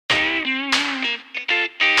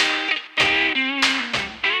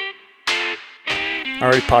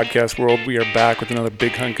Alright, podcast world, we are back with another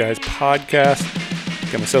Big Hunt Guys podcast.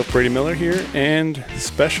 Got myself, Brady Miller here, and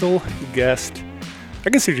special guest. I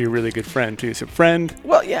consider you a really good friend, too. So, friend.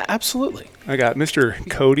 Well, yeah, absolutely. I got Mr.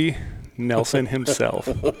 Cody Nelson himself.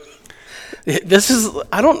 This is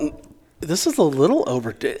a little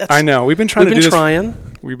over. I know. We've been trying to do this.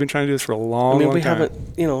 We've been trying to do this for a long time. we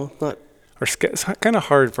haven't, not. It's kind of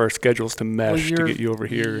hard for our schedules to mesh to get you over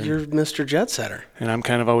here. You're Mr. Jet Setter. And I'm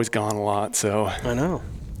kind of always gone a lot, so. I know.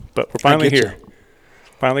 But we're finally here.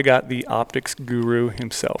 Finally got the optics guru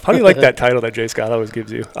himself. How do you like that title that Jay Scott always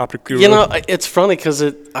gives you? Optic guru? It's funny because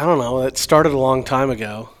it started a long time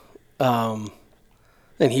ago. And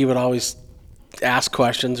he would always ask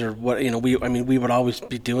questions or what, we would always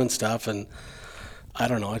be doing stuff, and I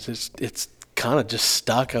don't know, it's kind of just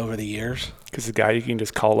stuck over the years. Because the guy you can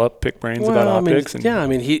just call up, pick brains about optics.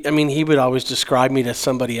 He would always describe me to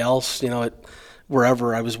somebody else, at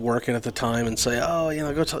wherever I was working at the time, and say,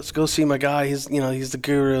 go see my guy. He's the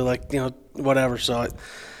guru, whatever. So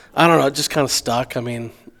I don't know, it just kind of stuck.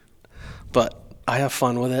 But I have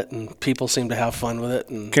fun with it, and people seem to have fun with it.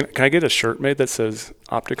 And can I get a shirt made that says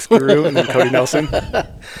optics guru and then Cody Nelson?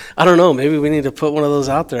 I don't know. Maybe we need to put one of those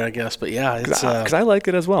out there, I guess. But yeah, it's because I like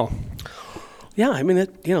it as well. Yeah, my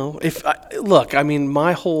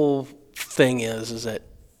whole thing is that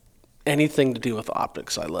anything to do with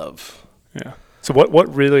optics, I love. Yeah. So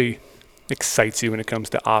what really excites you when it comes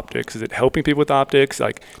to optics? Is it helping people with optics?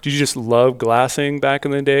 Like, did you just love glassing back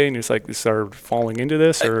in the day and just started falling into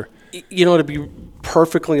this, or? To be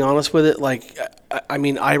perfectly honest with it,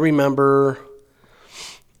 I remember.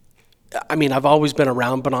 I've always been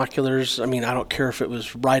around binoculars. I don't care if it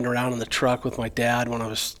was riding around in the truck with my dad when I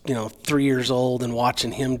was, 3 years old and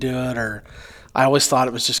watching him do it, or I always thought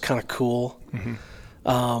it was just kind of cool. Mm-hmm.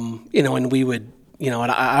 And we would,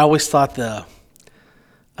 and I always thought when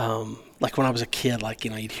I was a kid,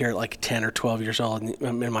 you'd hear it 10 or 12 years old,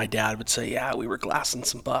 and my dad would say, yeah, we were glassing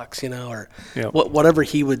some bucks, or whatever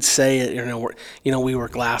he would say, we were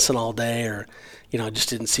glassing all day, or, it just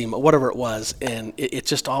didn't seem, whatever it was. And it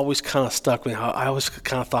just always kind of stuck with me. I always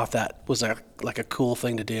kind of thought that was a cool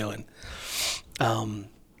thing to do. And,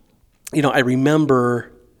 I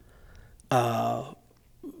remember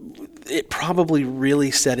it probably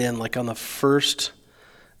really set in on the first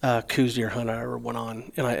Coues deer hunt I ever went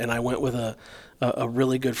on, and I went with a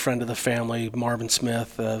really good friend of the family, Marvin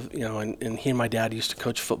Smith. And he and my dad used to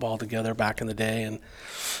coach football together back in the day,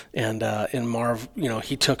 and Marv,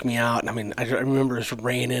 he took me out, and I remember it was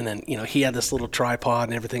raining, and he had this little tripod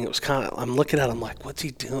and everything. It was kind of, I'm looking at him like, what's he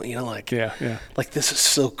doing? This is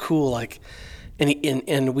so cool,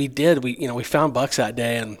 and we found bucks that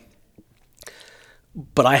day,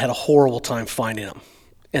 but I had a horrible time finding them.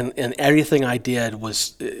 And everything I did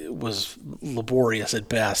was laborious at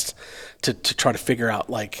best to try to figure out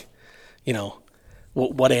what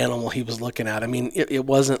animal he was looking at. It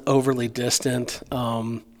wasn't overly distant.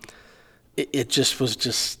 It just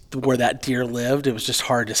was where that deer lived. It was just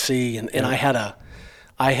hard to see. And I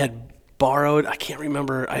had borrowed. I can't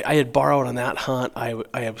remember. I had borrowed on that hunt.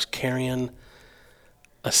 I was carrying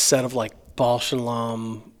a set of Bausch and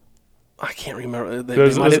Lomb. I can't remember. They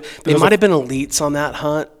might have been elites on that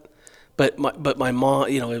hunt, but my mom,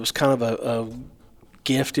 it was kind of a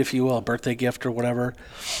gift, if you will, a birthday gift or whatever.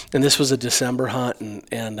 And this was a December hunt, and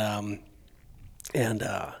then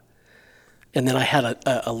I had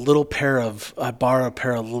a little I borrowed a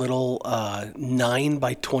pair of little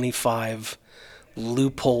 9x25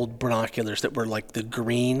 loopholed binoculars that were the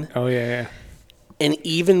green. Oh yeah. And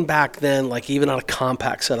even back then, even on a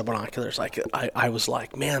compact set of binoculars, I was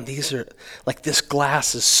like, man, these are this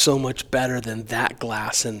glass is so much better than that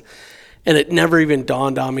glass, and it never even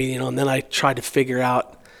dawned on me, And then I tried to figure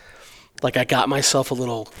out, I got myself a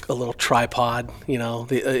little tripod,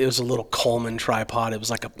 it was a little Coleman tripod. It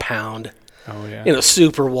was a pound. Oh yeah.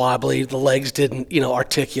 Super wobbly. The legs didn't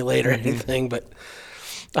articulate or anything, but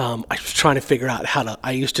I was trying to figure out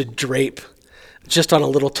I used to drape. Just on a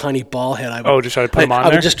little tiny ball head. Just try to put them on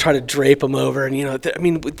there? I would just try to drape them over. And,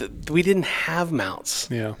 we didn't have mounts.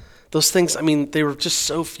 Yeah. Those things, they were just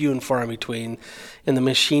so few and far in between. And the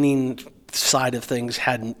machining side of things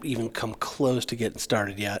hadn't even come close to getting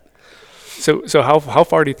started yet. So how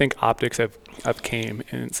far do you think optics have came?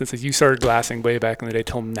 And since you started glassing way back in the day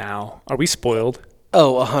till now, are we spoiled?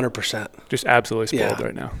 Oh, 100%. Just absolutely spoiled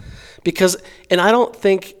right now. Because, and I don't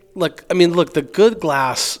think, look, the good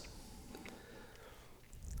glass...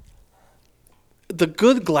 The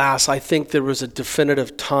good glass, I think there was a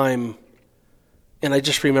definitive time, and I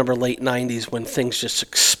just remember late 90s when things just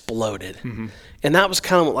exploded. Mm-hmm. And that was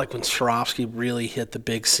kind of when Swarovski really hit the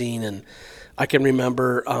big scene. And I can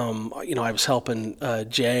remember, I was helping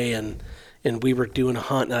Jay, and we were doing a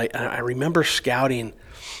hunt, and I remember scouting,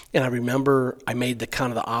 and I remember I made the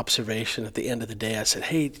kind of the observation at the end of the day. I said,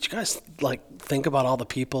 "Hey, did you guys think about all the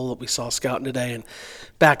people that we saw scouting today?" And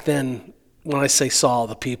back then, when I say saw all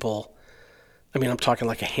the people, I mean I'm talking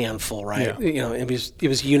like a handful, right? Yeah. It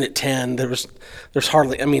was Unit 10. There's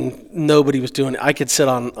hardly. I mean, nobody was doing it. I could sit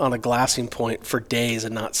on a glassing point for days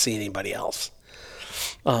and not see anybody else.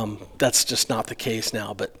 That's just not the case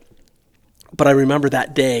now, but I remember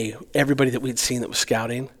that day, everybody that we'd seen that was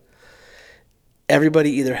scouting,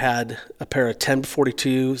 everybody either had a pair of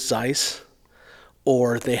 10-42 Zeiss,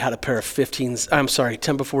 or they had a pair of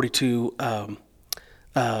 10-42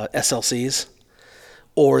 SLCs,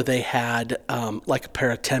 or they had like a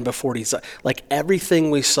pair of 10-40 Zeiss. Like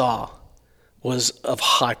everything we saw was of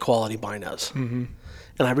high quality binos. Mm-hmm.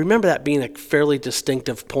 And I remember that being a fairly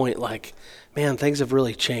distinctive point, like, man, things have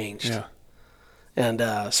really changed. Yeah. And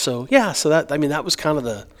so that was kind of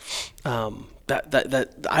the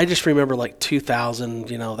that I just remember like 2000.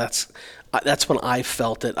 That's when I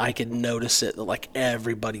felt it. I could notice it. That like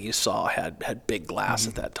everybody you saw had big glass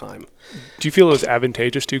at that time. Do you feel it was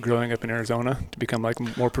advantageous to growing up in Arizona to become like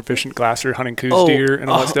a more proficient glasser, hunting Coues deer and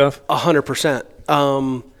all that stuff?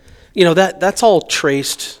 100%. That's all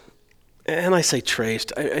traced. And I say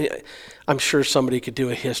traced. I'm sure somebody could do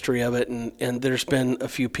a history of it, and there's been a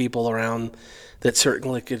few people around that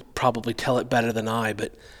certainly could probably tell it better than I.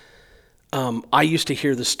 But I used to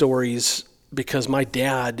hear the stories because my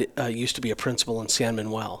dad used to be a principal in San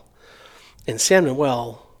Manuel. And San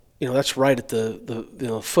Manuel, that's right at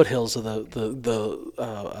the foothills of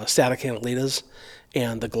the Static Analitas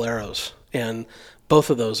and the Galeros. And both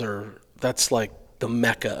of those that's like the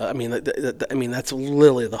Mecca. I mean, that's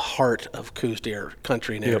literally the heart of Coues deer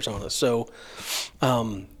country in Arizona. Yep. So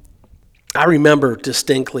I remember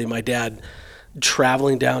distinctly my dad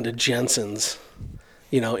traveling down to Jensen's,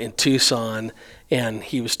 in Tucson, and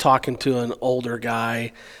he was talking to an older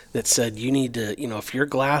guy that said, you need to, if you're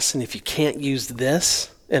glassing, if you can't use this,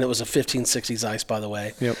 and it was a 1560 Zeiss, by the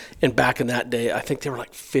way. Yep. And back in that day, I think they were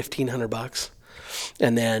like $1,500.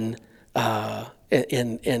 And then,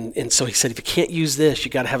 and so he said, if you can't use this,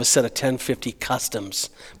 you got to have a set of 1050 customs,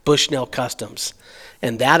 Bushnell customs.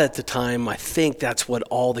 And that at the time, I think that's what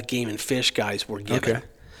all the game and fish guys were given. Okay.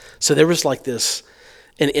 So there was like this,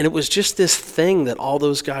 and it was just this thing that all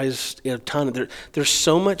those guys, there's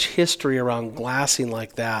so much history around glassing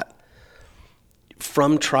like that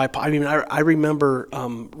from tripod. I mean, I remember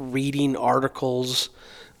reading articles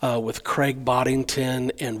with Craig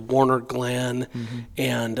Boddington and Warner Glenn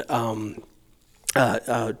and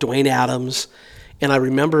Dwayne Adams. And I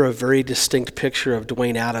remember a very distinct picture of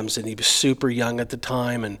Dwayne Adams, and he was super young at the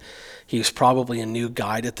time, and he was probably a new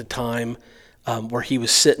guide at the time, where he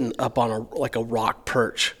was sitting up on a rock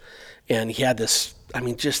perch, and he had this,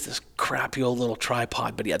 just this crappy old little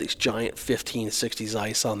tripod, but he had these giant 1560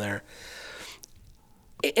 Zeiss on there.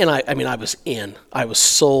 And I was in. I was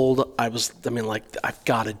sold. I've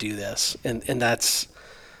got to do this, and that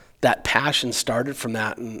passion started from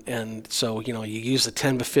that, and so you use the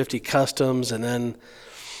 10-50 customs, and then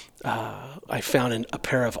I found a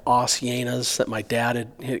pair of Oceanas that my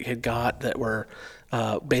dad had got that were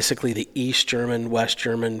basically the East German, West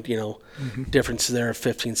German, difference there of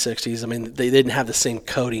 1560s. I mean, they didn't have the same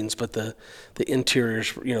coatings, but the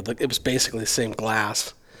interiors, it was basically the same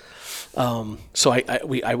glass. So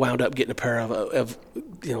I wound up getting a pair of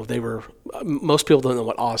they were, most people don't know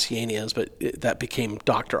what Oceana is, but that became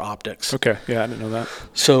Dr. Optics. Okay, yeah, I didn't know that.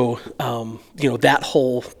 So that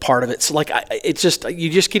whole part of it. So you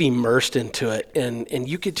just get immersed into it, and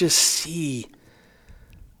you could just see.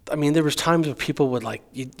 I mean, there was times where people would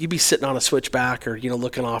you'd be sitting on a switchback or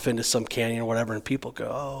looking off into some canyon or whatever, and people go,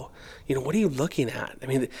 "Oh, what are you looking at?" I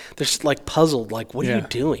mean, they're just puzzled, what are you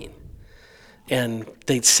doing? And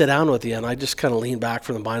they'd sit down with you, and I just kind of lean back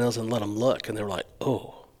from the binos and let them look, and they were like,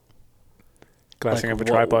 "Oh, glassing up a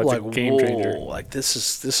tripod's a game changer."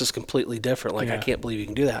 This is completely different. I can't believe you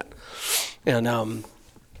can do that. And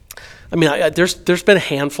there's been a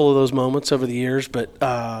handful of those moments over the years, but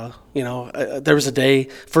there was a day,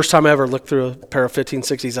 first time I ever looked through a pair of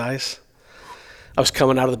 1560 Zeiss. I was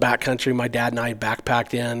coming out of the backcountry. My dad and I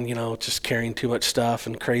backpacked in, just carrying too much stuff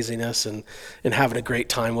and craziness, and having a great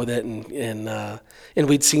time with it. And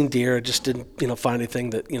we'd seen deer, just didn't find anything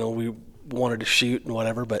that we wanted to shoot and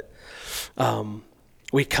whatever. But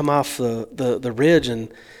we come off the ridge,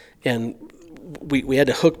 and we had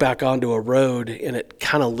to hook back onto a road, and it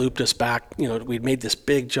kind of looped us back. We'd made this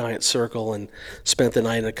big giant circle and spent the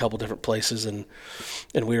night in a couple different places, and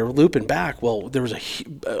we were looping back. Well, there was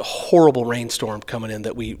a horrible rainstorm coming in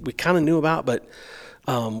that we kind of knew about, but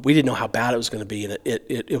we didn't know how bad it was going to be, and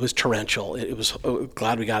it was torrential. It was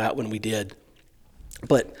glad we got out when we did.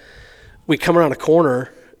 But we come around a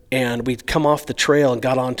corner, and we'd come off the trail and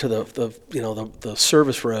got onto the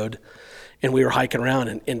service road, and we were hiking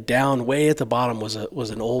around, and down way at the bottom was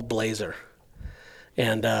an old Blazer,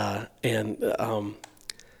 and I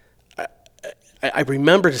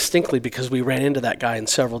remember distinctly because we ran into that guy in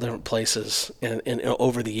several different places and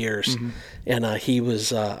over the years, and he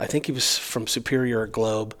was I think he was from Superior or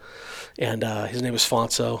Globe, and his name was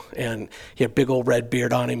Fonso, and he had a big old red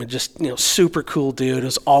beard on him, and just super cool dude.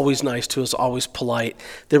 Was always nice to us, always polite.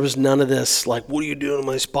 There was none of this like, what are you doing in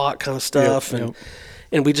my spot kind of stuff.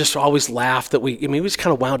 And we just always laughed that we was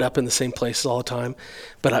kind of wound up in the same places all the time.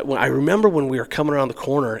 But I remember when we were coming around the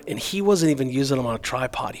corner, and he wasn't even using them on a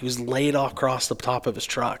tripod. He was laid across the top of his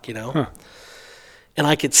truck, And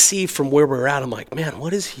I could see from where we were at, I'm like, man,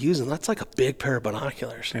 what is he using? That's like a big pair of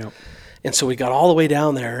binoculars. Yeah. And so we got all the way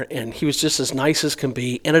down there, and he was just as nice as can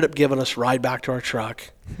be. Ended up giving us a ride back to our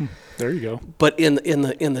truck. There you go. But in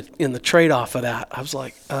the trade off of that, I was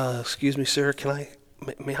like, excuse me, sir,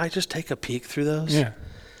 may I just take a peek through those? Yeah.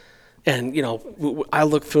 And I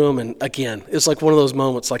looked through them, and again, it's like one of those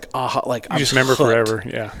moments, like aha, like you just remember forever.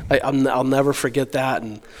 Yeah. I'll never forget that,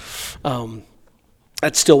 and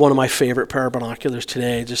that's still one of my favorite pair of binoculars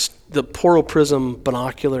today. Just the Poro Prism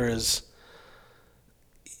binocular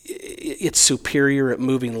it's superior at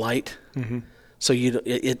moving light. Mm-hmm. So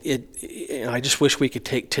I just wish we could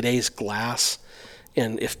take today's glass,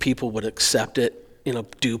 and if people would accept it,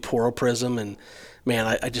 do Poro Prism, and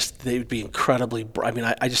man, they'd be incredibly.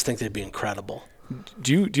 I just think they'd be incredible.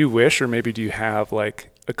 Do you wish, or maybe do you have like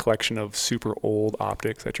a collection of super old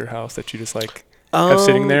optics at your house that you just like have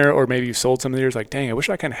sitting there, or maybe you sold some of yours? Like, dang, I wish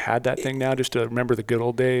I kind of had that thing now, just to remember the good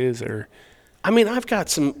old days. Or, I've got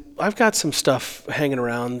some stuff hanging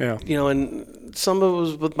around, and some of it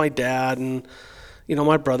was with my dad, and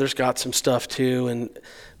my brother's got some stuff too,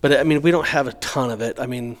 but we don't have a ton of it.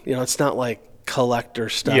 It's not like collector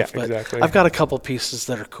stuff, yeah, but exactly. I've got a couple pieces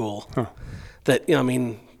that are cool. That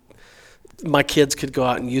my kids could go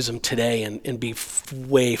out and use them today and be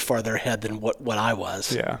way farther ahead than what I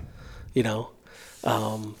was. Yeah.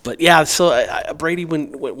 But yeah, so Brady,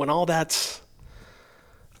 when all that's,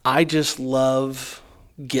 I just love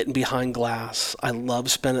getting behind glass. I love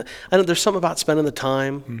spending. I know there's something about spending the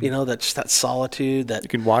time. That's that solitude. That you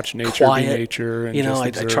can watch nature, quiet, be nature, and I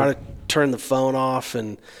try to turn the phone off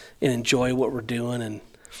and enjoy what we're doing. And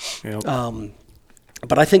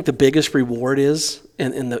but I think the biggest reward is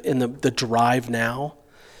in the drive now.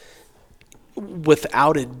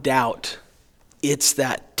 Without a doubt, it's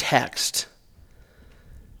that text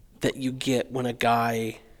that you get when a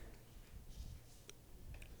guy,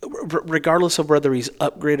 regardless of whether he's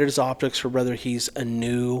upgraded his optics or whether he's a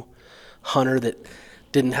new hunter that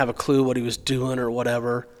didn't have a clue what he was doing or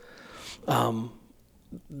whatever,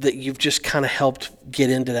 that you've just kind of helped get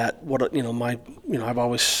into that. I've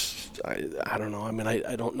always, I don't know.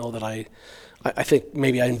 I don't know that I think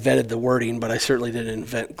maybe I invented the wording, but I certainly didn't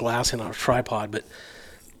invent glassing on a tripod. But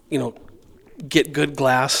get good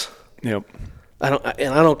glass. Yep. I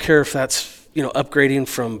don't care if that's upgrading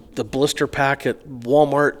from the blister pack at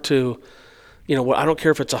Walmart to, I don't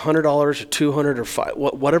care if it's $100 or $200 or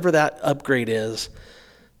 $500, whatever that upgrade is.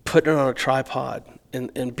 Putting it on a tripod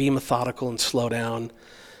and be methodical and slow down,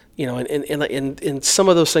 and some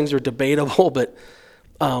of those things are debatable, but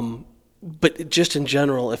just in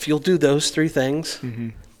general, if you'll do those three things,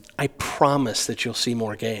 I promise that you'll see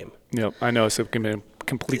more game. Yep, I know. So it can be a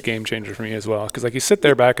complete game changer for me as well. Because like you sit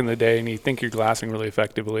there back in the day and you think you're glassing really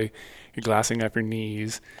effectively. You're glassing up your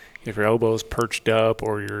knees. If your elbow's perched up,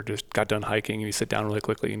 or you're just got done hiking and you sit down really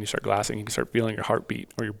quickly and you start glassing, you can start feeling your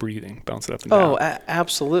heartbeat or your breathing bounce it up and down. Oh,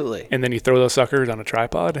 absolutely. And then you throw those suckers on a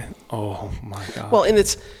tripod. Oh my God. Well,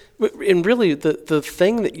 and really the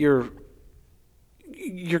thing that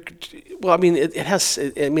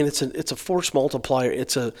it's a force multiplier.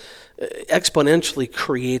 It's exponentially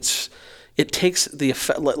creates. It takes the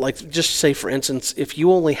effect. Like just say for instance, if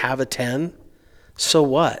you only have a 10. So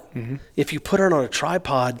what? Mm-hmm. If you put it on a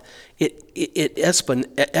tripod, it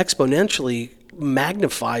exponentially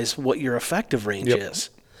magnifies what your effective range is.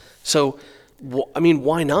 So,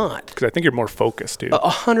 why not? Because I think you're more focused, dude.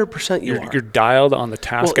 100% you are. You're dialed on the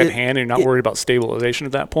task at hand, and you're not worried about stabilization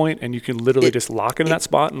at that point, and you can literally just lock in that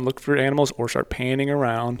spot and look for animals or start panning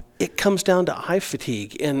around. It comes down to eye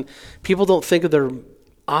fatigue, and people don't think of their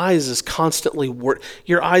eyes is constantly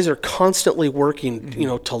your eyes are constantly working,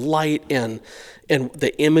 to light and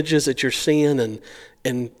the images that you're seeing,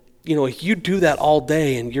 and if you do that all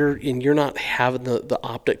day and you're not having the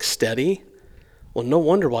optics steady, well, no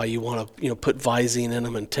wonder why you want to put Visine in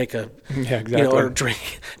them and take a Yeah, exactly. or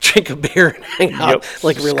drink a beer and hang out, Yep.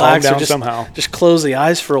 like Just relax, calm or down somehow. just close the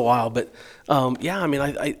eyes for a while. But I mean,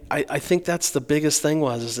 I think that's the biggest thing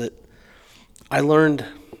is that I learned.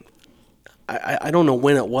 I don't know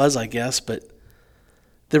when it was, I guess, but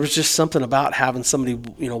there was just something about having somebody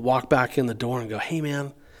walk back in the door and go, "Hey,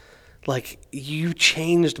 man, like you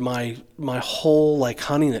changed my whole like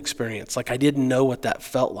hunting experience. Like I didn't know what that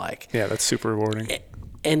felt like." Yeah, that's super rewarding.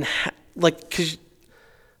 And because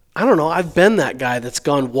I don't know, I've been that guy that's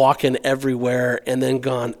gone walking everywhere and then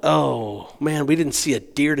gone, "Oh man, we didn't see a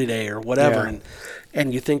deer today," or whatever. Yeah.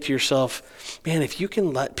 And you think to yourself, man, if you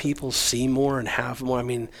can let people see more and have more. I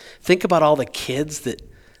mean, think about all the kids that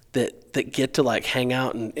get to like hang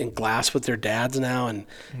out and glass with their dads now, and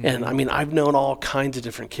I mean, I've known all kinds of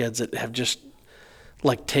different kids that have just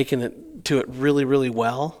like taken it to it really, really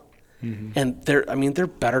well, and they're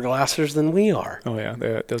better glassers than we are. Oh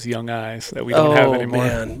yeah, those young eyes that we don't have anymore.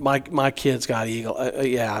 Oh man, my kids got eagle.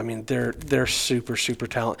 Yeah, I mean they're super, super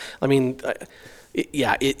talented. I mean,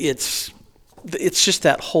 it's just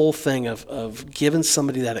that whole thing of giving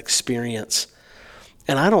somebody that experience.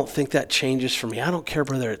 And I don't think that changes for me. I don't care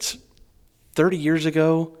whether it's 30 years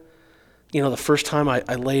ago, the first time I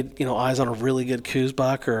laid, eyes on a really good coos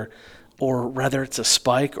buck, or whether it's a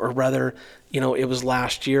spike, or whether, it was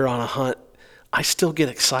last year on a hunt. I still get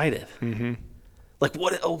excited. Mm-hmm. Like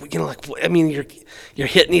I mean, you're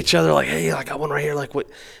hitting each other like, "Hey, I got one right here." Like what?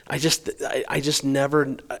 I just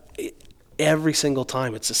never. Every single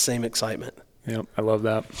time, it's the same excitement. Yep, I love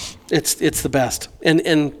that. It's the best.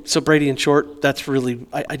 And so Brady, in short, that's really,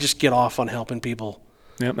 I just get off on helping people.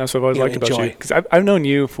 Yep, that's what I've always liked about you. Because I've known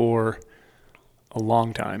you for a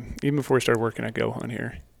long time, even before we started working at GOHUNT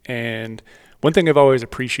here. And one thing I've always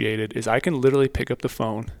appreciated is I can literally pick up the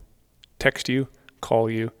phone, text you,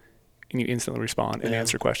 call you, and you instantly respond and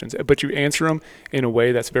answer questions. But you answer them in a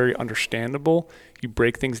way that's very understandable. You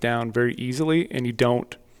break things down very easily, and you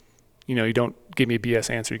don't give me a BS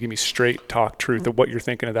answer. You give me straight talk truth of what you're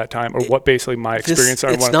thinking at that time, or what basically my experience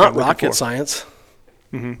are. It's not rocket science.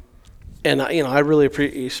 Mm-hmm. And I really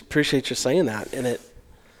appreciate you saying that. And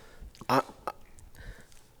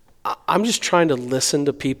I'm just trying to listen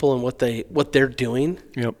to people and what they're doing.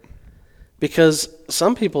 Yep. Because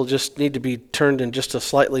some people just need to be turned in just a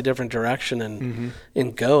slightly different direction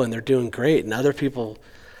and go, and they're doing great. And other people,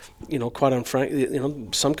 quite frankly,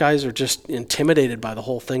 some guys are just intimidated by the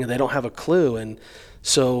whole thing and they don't have a clue. And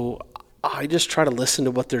so I just try to listen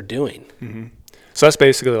to what they're doing. Mm-hmm. So that's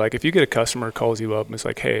basically like if you get a customer who calls you up and it's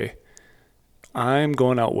like, "Hey, I'm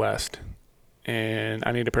going out west and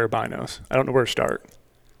I need a pair of binos. I don't know where to start."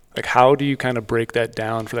 Like, how do you kind of break that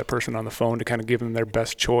down for that person on the phone to kind of give them their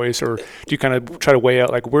best choice? Or do you kind of try to weigh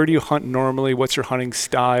out, like, where do you hunt normally? What's your hunting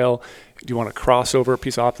style? Do you want to cross over a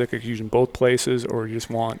piece of optic like you use in both places, or you just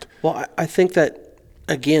want? Well, I think that,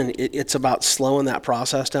 again, it's about slowing that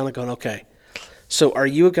process down and going, okay, so are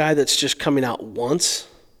you a guy that's just coming out once?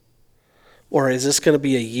 Or is this going to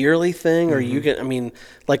be a yearly thing? Or you get,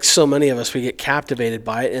 like so many of us, we get captivated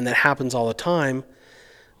by it, and that happens all the time.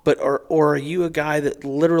 But or are you a guy that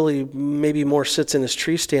literally maybe more sits in his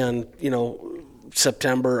tree stand,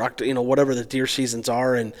 September, October, whatever the deer seasons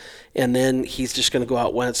are, and then he's just going to go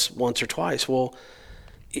out once or twice? Well,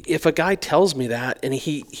 if a guy tells me that, and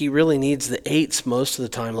he really needs the 8s most of the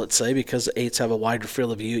time, let's say, because the 8s have a wider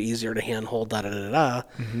field of view, easier to handhold,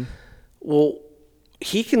 well,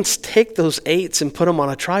 he can take those 8s and put them on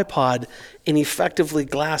a tripod and effectively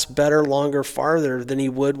glass better, longer, farther than he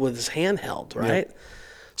would with his handheld, right? Yep.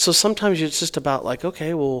 So sometimes it's just about like,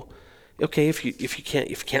 if you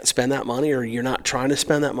can't spend that money, or you're not trying to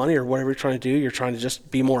spend that money, or whatever you're trying to do, you're trying to just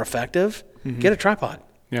be more effective, get a tripod.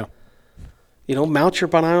 Yeah. Mount your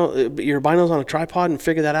binos on a tripod and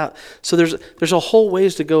figure that out. So there's a whole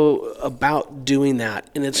ways to go about doing that.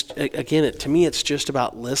 And it's, again, to me, it's just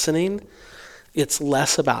about listening. It's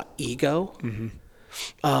less about ego.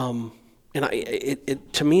 And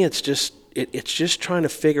to me, it's just trying to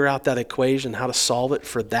figure out that equation, how to solve it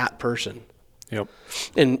for that person. Yep.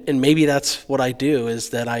 And maybe that's what I do,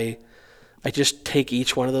 is that I just take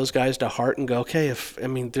each one of those guys to heart and go, okay,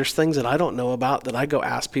 there's things that I don't know about that I go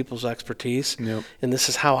ask people's expertise. Yep. And this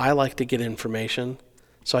is how I like to get information.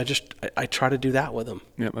 So I try to do that with them.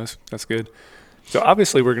 Yep, that's good. So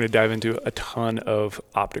obviously we're going to dive into a ton of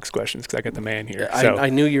optics questions because I got the man here. I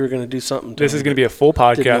knew you were going to do something. This is going to be a full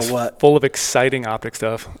podcast full of exciting optic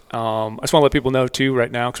stuff. I just want to let people know too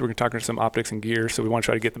right now because we're going to talk about some optics and gear. So we want to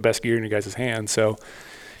try to get the best gear in your guys' hands. So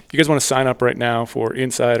you guys want to sign up right now for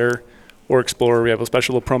Insider or Explorer. We have a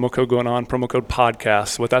special little promo code going on, promo code podcast.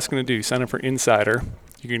 So what that's going to do, sign up for Insider.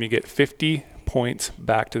 You're going to get 50 points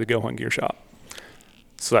back to the GOHUNT Gear Shop.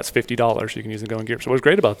 So that's $50 you can use in GOHUNT Gear. So what's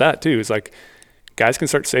great about that too is like, guys can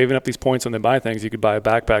start saving up these points when they buy things. You could buy a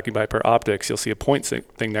backpack, you could buy a pair of optics. You'll see a points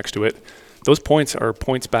thing next to it. Those points are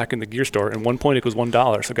points back in the gear store, and 1 point equals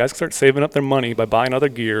 $1. So guys can start saving up their money by buying other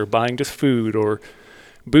gear, buying just food or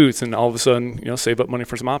boots, and all of a sudden, save up money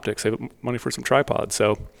for some optics, save up money for some tripods.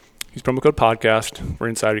 So use promo code podcast for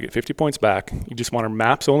Insider. You get 50 points back. You just want our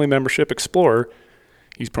Maps Only membership Explorer.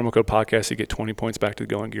 Use promo code podcast. You get 20 points back to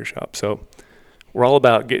the GOHUNT Gear Shop. So we're all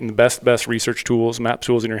about getting the best research tools, map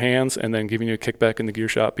tools in your hands, and then giving you a kickback in the gear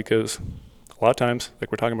shop because a lot of times,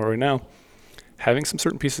 like we're talking about right now, having some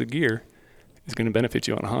certain pieces of gear is going to benefit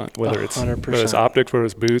you on a hunt, whether it's optics, whether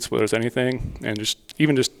it's boots, whether it's anything, and just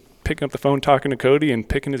picking up the phone, talking to Cody, and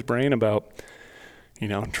picking his brain about,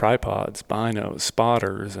 tripods, binos,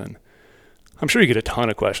 spotters, and I'm sure you get a ton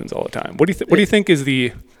of questions all the time. What do you think is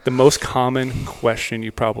the most common question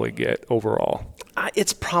you probably get overall?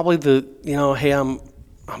 It's probably hey, I'm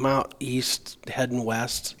out east heading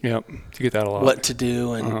west. Yep, you get that a lot. What to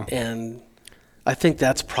do, and I think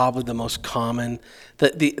that's probably the most common.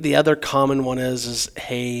 The other common one is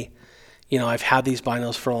hey, I've had these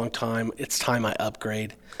binos for a long time. It's time I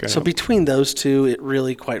upgrade. Okay. So between those two, it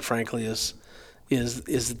really, quite frankly, is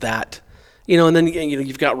that, and then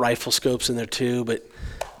you've got rifle scopes in there too. But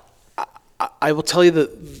I will tell you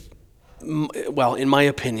that, well, in my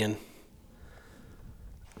opinion,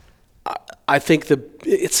 I think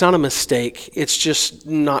it's not a mistake. It's just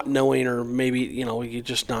not knowing, or maybe you're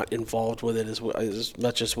just not involved with it as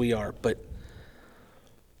much as we are. But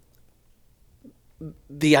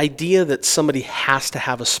the idea that somebody has to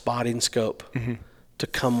have a spotting scope to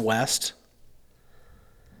come west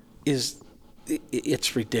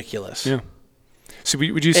it's ridiculous. Yeah. So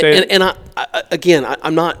would you say? And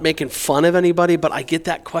I'm not making fun of anybody, but I get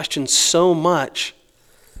that question so much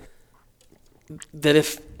that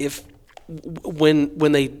if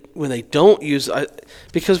when they don't use,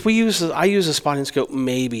 because I use a spotting scope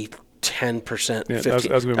maybe 10%,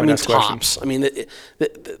 15%. I mean tops. Question. I mean,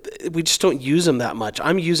 we just don't use them that much.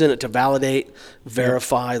 I'm using it to validate,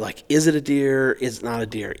 verify. Like, is it a deer? Is it not a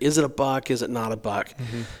deer? Is it a buck? Is it not a buck?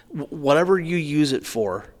 Whatever you use it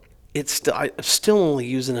for, I'm still only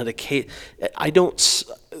using it I don't.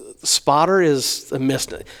 Spotter is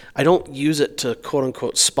a I don't use it to quote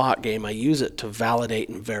unquote spot game. I use it to validate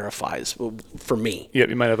and verify for me. Yeah,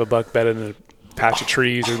 you might have a buck bedded in a patch of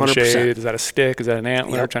trees or in the shade. Is that a stick? Is that an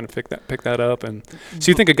antler? Yep. Trying to pick that up. And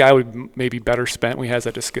so you think a guy would maybe better spent when he has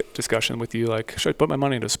that discussion with you, like, should I put my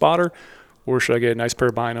money into a spotter, or should I get a nice pair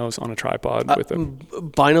of binos on a tripod with them?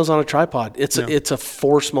 Binos on a tripod. It's a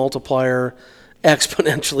force multiplier.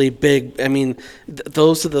 Exponentially big. I mean,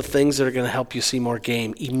 those are the things that are going to help you see more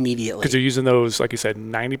game immediately. Because you're using those, like you said,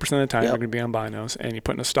 90% of the time you're going to be on binos, and you're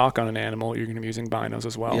putting a stock on an animal, you're going to be using binos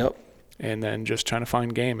as well. Yep. And then just trying to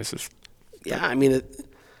find game is just. Yeah, I mean,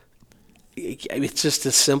 it's just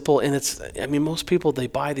as simple, and most people, they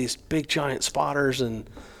buy these big giant spotters and.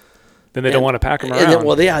 Then they don't want to pack them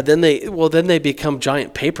around. Then they become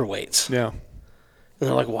giant paperweights. Yeah. And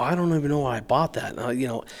they're like, well, I don't even know why I bought that.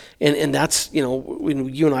 And that's,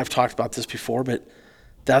 when you and I have talked about this before, but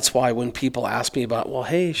that's why when people ask me about, well,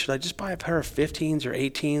 hey, should I just buy a pair of 15s or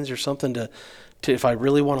 18s or something to if I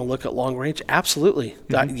really want to look at long range? Absolutely.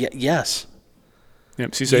 Yes.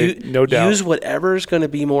 Yep. So you say, no doubt. Use whatever is going to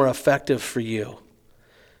be more effective for you.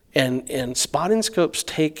 And spotting scopes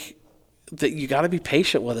you got to be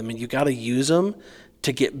patient with them, and you got to use them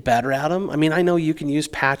to get better at them. I mean, I know you can use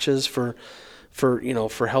patches for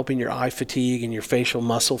helping your eye fatigue and your facial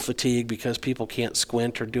muscle fatigue because people can't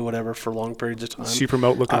squint or do whatever for long periods of time. Super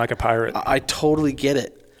remote looking like a pirate. I totally get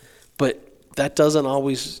it. But that doesn't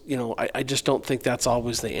always, I just don't think that's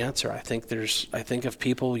always the answer. I think if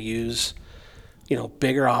people use,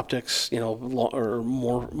 bigger optics, or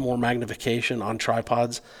more magnification on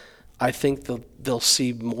tripods, I think they'll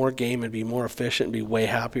see more game and be more efficient and be way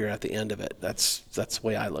happier at the end of it. That's the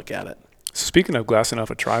way I look at it. Speaking of glassing off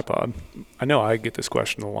a tripod, I know I get this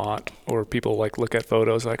question a lot, or people look at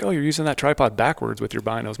photos like, oh, you're using that tripod backwards with your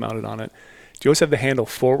binos mounted on it. Do you always have the handle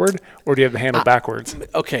forward, or do you have the handle backwards?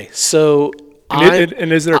 Okay, so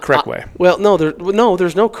and is there a correct way? Well,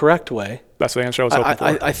 there's no correct way. That's the answer I was hoping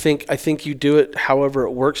for. I think you do it however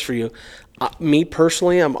it works for you. Me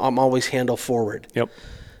personally, I'm always handle forward. Yep.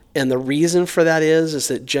 And the reason for that is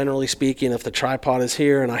that generally speaking, if the tripod is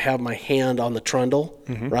here and I have my hand on the trundle,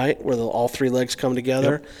 right, where all three legs come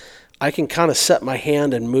together, I can kind of set my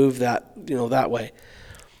hand and move that, that way.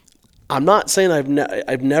 I'm not saying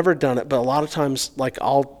I've never done it, but a lot of times, like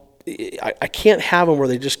I can't have them where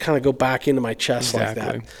they just kind of go back into my chest like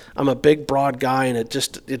that. I'm a big, broad guy, and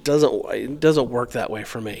it doesn't work that way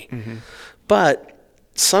for me. But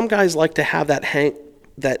some guys like to have that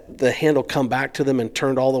the handle come back to them and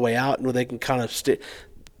turned all the way out, and where they can kind of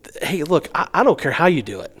hey, look, I don't care how you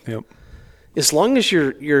do it. Yep. As long as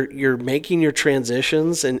you're making your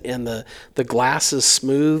transitions and the glass is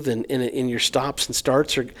smooth and your stops and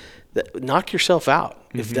starts knock yourself out.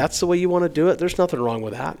 If that's the way you want to do it, there's nothing wrong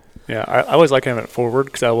with that. Yeah, I always like having it forward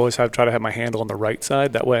because I always try to have my handle on the right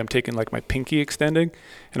side. That way I'm taking like my pinky extending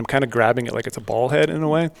and I'm kind of grabbing it like it's a ball head in a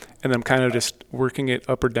way, and then I'm kind of just working it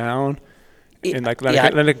up or down. And then I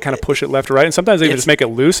can kind of push it left or right. And sometimes I even just make it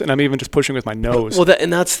loose, and I'm even just pushing with my nose. Well,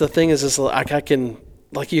 and that's the thing is like I can,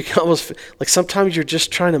 like you can almost, like sometimes you're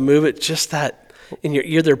just trying to move it just that, and you're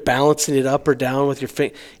either balancing it up or down with your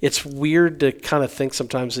finger. It's weird to kind of think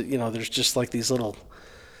sometimes that, there's just like these little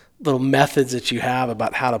methods that you have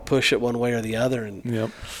about how to push it one way or the other.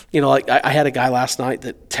 And, like I had a guy last night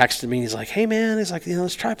that texted me, and he's like, hey man, he's like,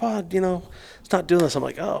 this tripod, it's not doing this. I'm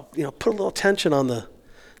like, oh, put a little tension on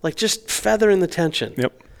like just feather in the tension.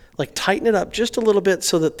 Yep. Like tighten it up just a little bit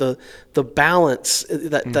so that the balance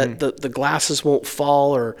that the glasses won't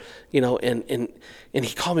fall, or and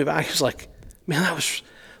he called me back. He was like, man, that was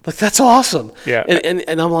like, that's awesome. Yeah.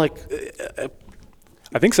 And I'm like,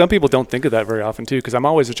 I think some people don't think of that very often too, because I'm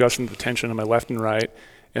always adjusting the tension on my left and right,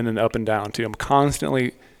 and then up and down too. I'm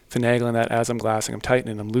constantly finagling that as I'm glassing. I'm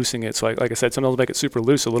tightening, I'm loosening it. So like I said, sometimes I'll make it super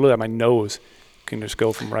loose, so literally my nose can just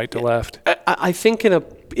go from right to left. I think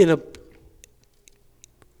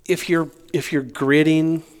if you're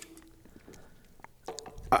gridding,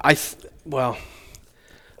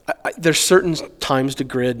 there's certain times to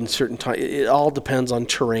grid and certain time. It all depends on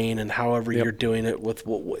terrain and however you're doing it with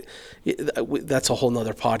that's a whole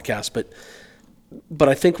nother podcast. But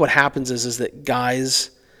I think what happens is that guys,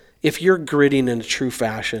 if you're gridding in a true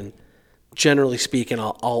fashion, generally speaking,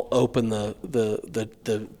 I'll open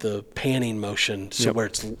the panning motion where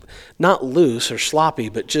it's not loose or sloppy,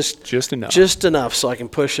 but just enough so I can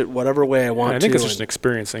push it whatever way I want to. I think it's just an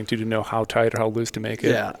experience thing too, to know how tight or how loose to make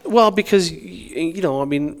it. Yeah, well, because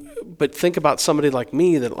but think about somebody like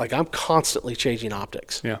me that like I'm constantly changing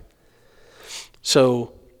optics. Yeah.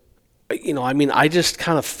 So, I just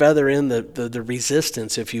kind of feather in the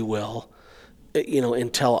resistance, if you will,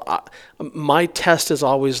 until my test is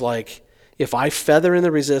always like, if I feather in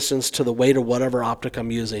the resistance to the weight of whatever optic I'm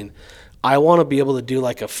using, I want to be able to do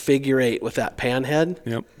like a figure 8 with that pan head.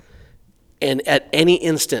 Yep. And at any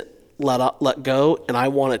instant, let go, and I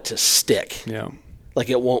want it to stick. Yeah. Like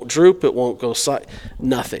it won't droop, it won't go side,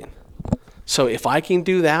 nothing. So if I can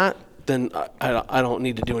do that, then I don't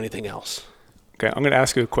need to do anything else. Okay, I'm going to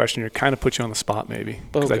ask you a question. It kind of puts you on the spot, maybe,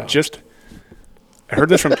 because I heard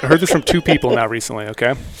this from two people now recently.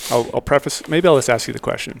 Okay, I'll preface. Maybe I'll just ask you the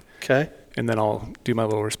question. Okay. And then I'll do my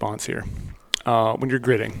little response here. When you're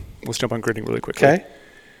gridding, let's jump on gridding really quickly. Okay.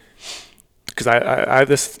 Because I had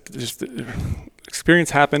this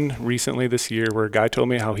experience happened recently this year where a guy told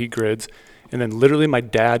me how he grids, and then literally my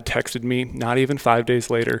dad texted me not even 5 days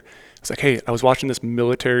later. It's like, hey, I was watching this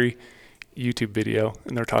military YouTube video,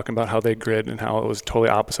 and they're talking about how they grid and how it was totally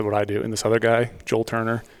opposite of what I do. And this other guy, Joel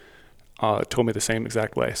Turner, told me the same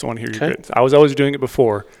exact way. So I want to hear your grid. I was always doing it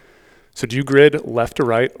before. So do you grid left to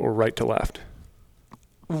right or right to left?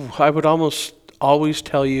 I would almost always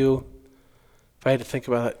tell you, if I had to think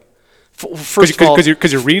about it. First of all,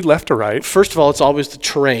 because you read left to right. First of all, it's always the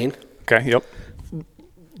terrain. Okay. Yep.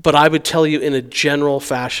 But I would tell you in a general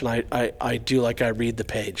fashion, I do like I read the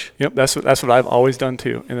page. Yep. That's what I've always done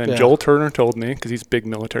too. And then Joel Turner told me, because he's big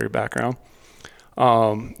military background,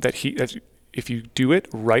 that if you do it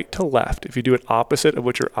right to left, if you do it opposite of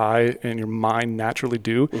what your eye and your mind naturally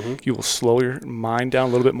do, you will slow your mind down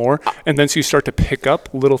a little bit more. And then so you start to pick up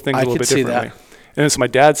little things a little bit differently. That. And then so my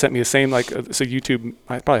dad sent me the same, so YouTube,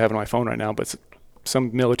 I probably have it on my phone right now, but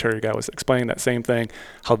some military guy was explaining that same thing,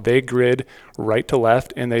 how they grid right to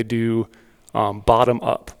left and they do bottom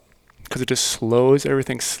up. Because it just slows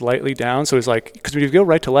everything slightly down. So it's like, because when you go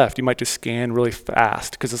right to left, you might just scan really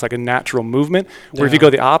fast because it's like a natural movement. Where if you go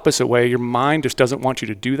the opposite way, your mind just doesn't want you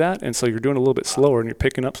to do that. And so you're doing a little bit slower and you're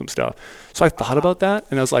picking up some stuff. So I thought about that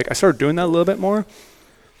and I was like, I started doing that a little bit more.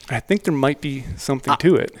 I think there might be something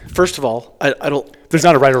to it. First of all, I don't. There's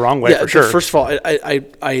not a right or wrong way for sure. First of all,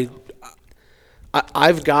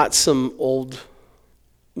 I've got some old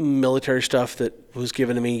military stuff that was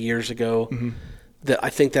given to me years ago that I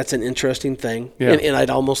think that's an interesting thing. Yeah. And I'd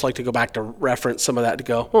almost like to go back to reference some of that to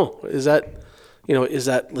go, is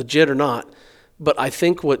that legit or not? But I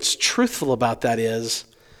think what's truthful about that is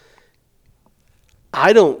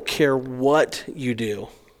I don't care what you do.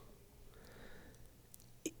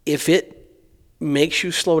 If it makes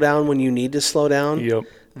you slow down when you need to slow down,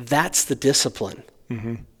 that's the discipline.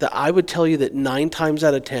 That I would tell you that 9 times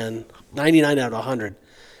out of 10, 99 out of 100,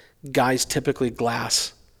 guys typically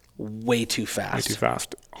glass way too fast. Way too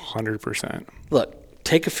fast, 100%. Look,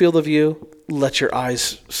 take a field of view, let your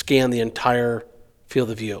eyes scan the entire field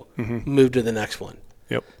of view, move to the next one.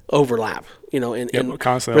 Overlap, and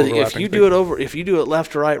constantly if you do it if you do it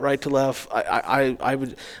left to right to left, I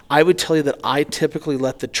would tell you that I typically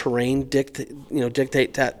let the terrain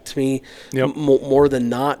dictate that to me more than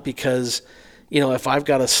not, because if I've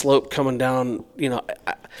got a slope coming down, your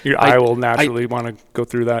eye will naturally want to go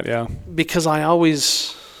through that, because I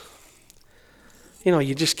always,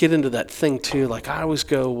 you just get into that thing too. Like I always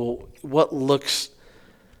go, well, what looks,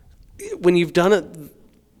 when you've done it.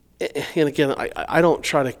 And again, I don't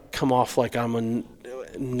try to come off like I'm a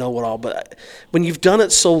know-it-all, but when you've done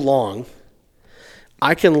it so long,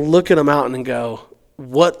 I can look at a mountain and go,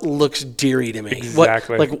 what looks deery to me?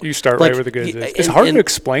 Exactly. You start right where the goods is. It's hard to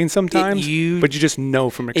explain sometimes, but you just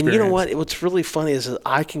know from experience. And you know what? What's really funny is that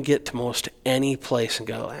I can get to most any place and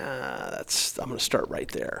go, I'm going to start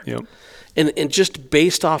right there. And just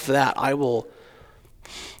based off of that, I will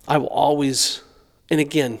always, and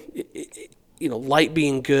again, light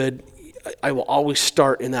being good, I will always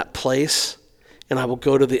start in that place, and I will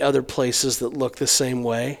go to the other places that look the same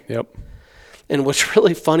way. And what's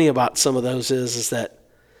really funny about some of those is that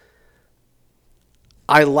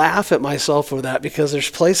I laugh at myself for that, because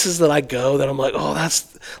there's places that I go that I'm like,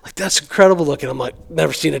 that's incredible looking. I'm like,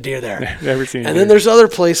 never seen a deer there. Never seen. And then there's other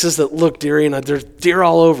places that look deery, and there's deer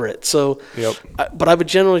all over it. So, but I would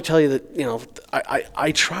generally tell you that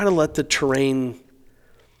I try to let the terrain.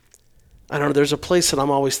 I don't know. There's a place that I'm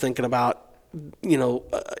always thinking about,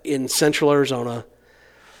 in central Arizona,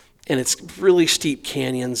 and it's really steep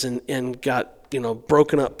canyons and got,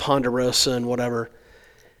 broken up ponderosa and whatever.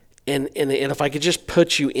 And if I could just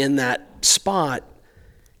put you in that spot,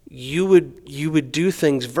 you would do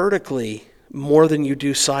things vertically more than you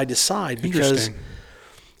do side to side, because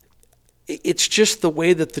it's just the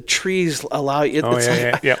way that the trees allow you.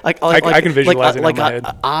 I can visualize it in my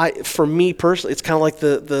head. For me personally, it's kind of like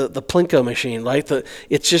the Plinko machine, right?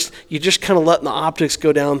 It's just, you just kind of letting the optics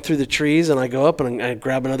go down through the trees, and I go up and I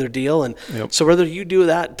grab another deal. And so whether you do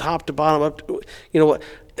that top to bottom up, what,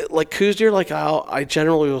 like coos deer, like I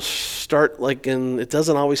generally will start it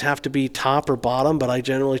doesn't always have to be top or bottom, but I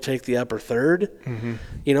generally take the upper third,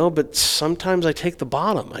 but sometimes I take the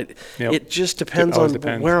bottom. It just depends on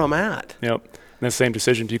where I'm at. And the same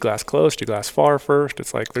decision, do you glass close, do you glass far first?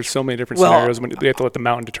 It's like there's so many different scenarios when you have to let the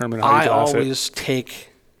mountain determine how you glass it.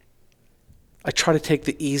 I try to take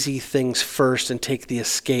the easy things first and take the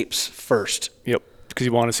escapes first. Because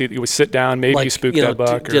you want to see it. You would sit down, maybe you spook that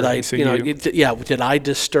buck. Did I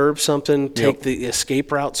disturb something? Take the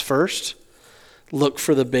escape routes first. Look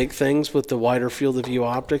for the big things with the wider field of view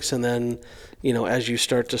optics, and then, as you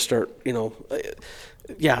start, So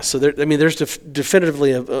there's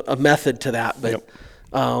definitively a method to that. But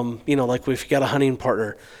like if you got a hunting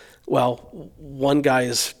partner, well, one guy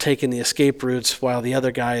is taking the escape routes while the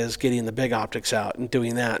other guy is getting the big optics out and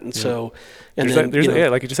doing that. And so, like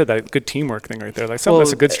you just said, that good teamwork thing right there. Like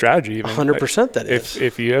that's a good strategy. Even 100% that is.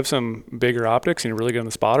 If you have some bigger optics and you're really good on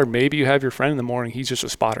the spotter, maybe you have your friend in the morning. He's just a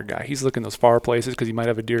spotter guy. He's looking those far places because he might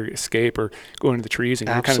have a deer escape or go into the trees, and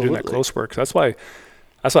you're kind of doing that close work. So that's why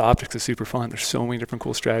optics is super fun. There's so many different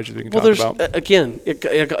cool strategies we can talk about. Again,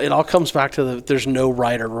 it all comes back to there's no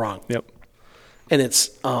right or wrong. And it's,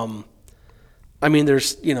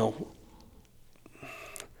 there's,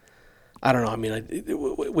 I don't know.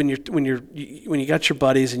 When you got your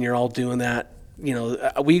buddies and you're all doing that,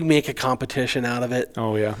 we make a competition out of it.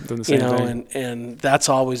 Oh yeah, doing the same thing. And that's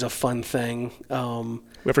always a fun thing.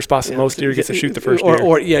 Whoever spots the most deer gets to shoot the first deer.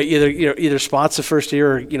 Or either spots the first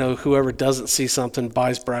deer, or whoever doesn't see something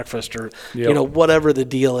buys breakfast, or whatever the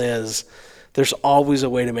deal is. There's always a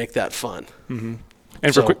way to make that fun.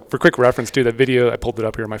 And for quick reference too, that video, I pulled it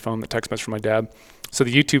up here on my phone, the text message from my dad. So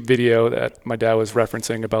the YouTube video that my dad was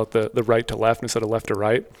referencing about the right to left instead of left to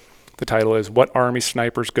right, the title is "What Army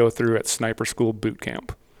Snipers Go Through at Sniper School Boot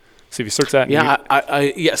Camp." So if you search that,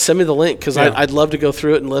 send me the link, because I'd love to go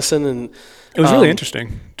through it and listen. And it was really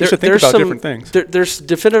interesting just to think about different things. There's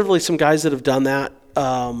definitively some guys that have done that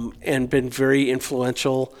and been very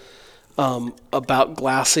influential. about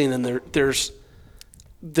glassing, and there's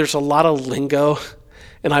a lot of lingo,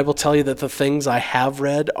 and I will tell you that the things I have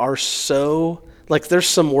read are so, like, there's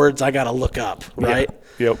some words I got to look up, right?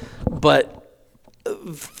 Yeah. Yep. But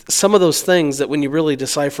some of those things that when you really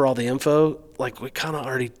decipher all the info, like, we kind of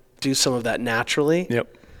already do some of that naturally.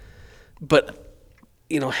 Yep. But,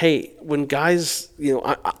 hey, when guys,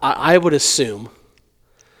 I would assume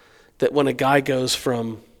that when a guy goes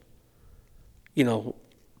from,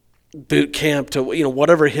 boot camp to,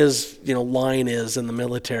 whatever his, line is in the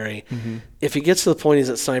military, if he gets to the point he's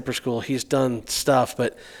at sniper school, he's done stuff,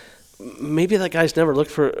 but maybe that guy's never looked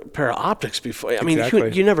for a pair of optics before. I mean,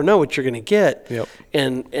 Exactly. you never know what you're going to get. Yep.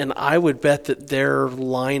 And I would bet that their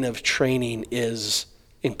line of training is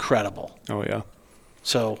incredible. Oh yeah.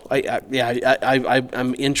 So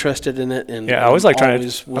I'm interested in it, and Yeah, I was like trying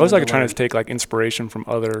learn. to take like inspiration from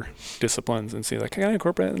other disciplines and see like, can I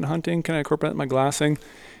incorporate it in hunting? Can I incorporate it in my glassing?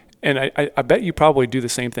 And I bet you probably do the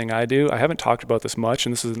same thing I do. I haven't talked about this much,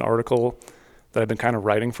 and this is an article that I've been kind of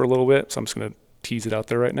writing for a little bit, so I'm just going to tease it out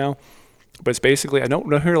there right now. But it's basically, I don't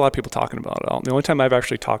hear a lot of people talking about it all. The only time I've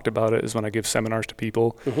actually talked about it is when I give seminars to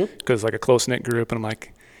people, because like a close-knit group, and I'm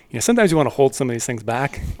like, sometimes you want to hold some of these things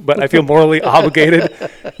back, but I feel morally obligated,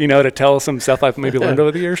 to tell some stuff I've maybe learned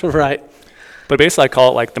over the years. Right. But basically I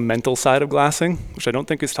call it like the mental side of glassing, which I don't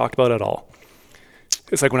think is talked about at all.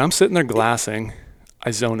 It's like when I'm sitting there glassing, I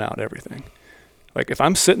zone out everything. Like if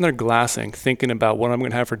I'm sitting there glassing, thinking about what I'm going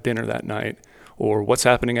to have for dinner that night, or what's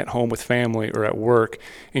happening at home with family or at work,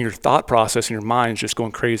 and your thought process in your mind is just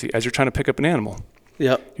going crazy as you're trying to pick up an animal.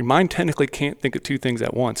 Yep. Your mind technically can't think of two things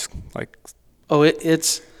at once. Like, so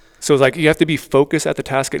it's like you have to be focused at the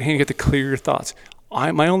task at hand. You have to clear your thoughts.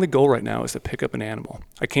 My only goal right now is to pick up an animal.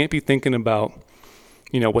 I can't be thinking about,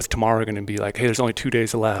 what's tomorrow going to be like. Hey, there's only 2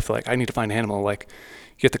 days left. Like, I need to find an animal. Like,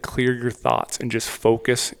 you have to clear your thoughts and just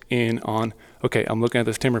focus in on, okay, I'm looking at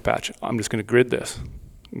this timber patch. I'm just going to grid this,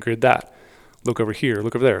 grid that. Look over here,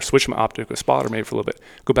 look over there. Switch my optic with spotter maybe for a little bit.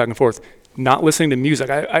 Go back and forth. Not listening to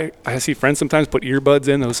music. I see friends sometimes put earbuds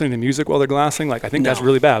in, they're listening to music while they're glassing. Like, I think that's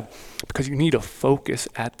really bad, because you need to focus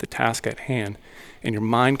at the task at hand, and your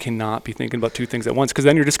mind cannot be thinking about two things at once, because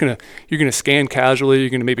then you're gonna scan casually.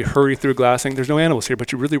 You're gonna maybe hurry through glassing. There's no animals here,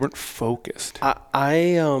 but you really weren't focused.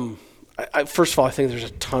 I first of all, I think there's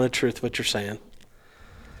a ton of truth to what you're saying.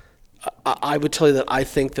 I would tell you that I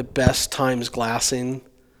think the best times glassing,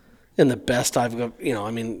 and the best I've got,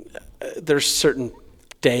 there's certain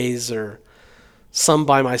days, or some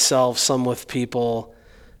by myself, some with people,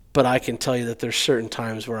 but I can tell you that there's certain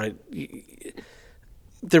times where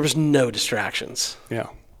there was no distractions. Yeah.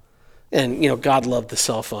 And, God loved the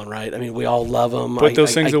cell phone, right? I mean, we all love them. Put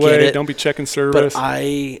those things away. Don't be checking service.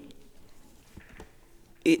 But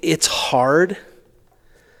it's hard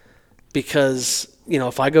because,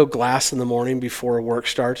 if I go glass in the morning before work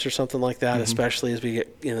starts or something like that, especially as we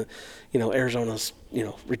get, Arizona's,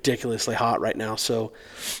 ridiculously hot right now. So,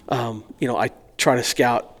 I try to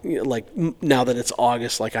scout, like now that it's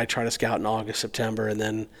August, like I try to scout in August, September, and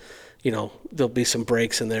then, there'll be some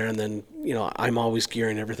breaks in there. And then, I'm always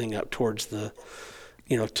gearing everything up towards the,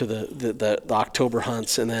 to the October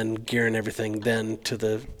hunts, and then gearing everything then to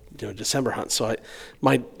the, December hunts. So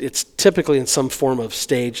it's typically in some form of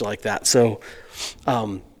stage like that. So,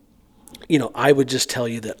 I would just tell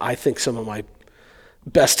you that I think some of my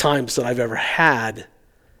best times that I've ever had,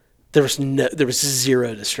 there was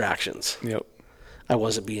zero distractions. Yep. I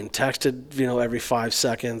wasn't being texted, every 5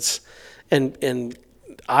 seconds, and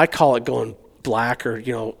I call it going black, or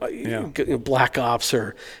black ops,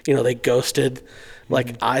 or they ghosted.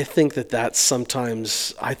 Like, I think that's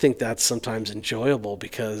sometimes enjoyable,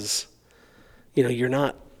 because you're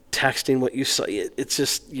not texting what you saw. It's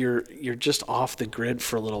just you're just off the grid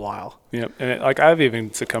for a little while. Yeah, and I've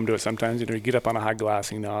even succumbed to it sometimes. You get up on a high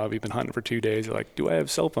glassing knob. You've been hunting for 2 days. You're like, do I have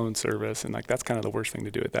cell phone service? And like, that's kind of the worst thing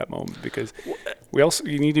to do at that moment, because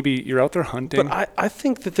you need to be. You're out there hunting. But I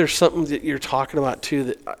think that there's something that you're talking about too,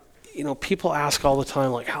 that people ask all the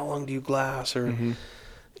time, like, how long do you glass? Or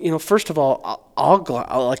first of all,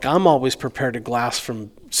 I'm always prepared to glass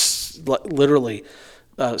from literally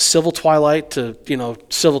civil twilight to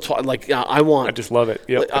civil twilight. Like, I just love it.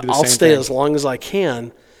 Yep, I'll stay as long as I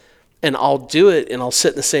can, and I'll do it, and I'll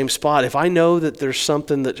sit in the same spot. If I know that there's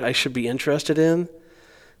something that I should be interested in,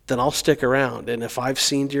 then I'll stick around. And if I've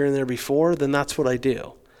seen deer in there before, then that's what I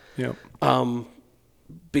do. Yep.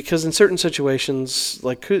 Because in certain situations,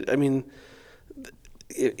 like, if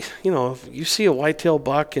you see a whitetail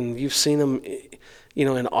buck and you've seen him,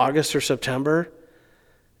 in August or September,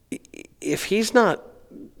 if he's not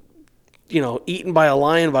eaten by a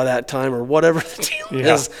lion by that time or whatever the deal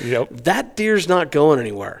is, that deer's not going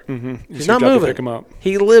anywhere. He's not moving. Pick him up.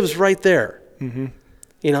 He lives right there. I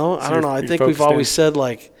don't know. I think we've always said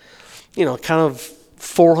like, kind of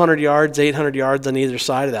 400 yards, 800 yards on either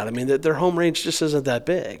side of that. I mean, their home range just isn't that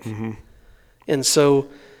big. And so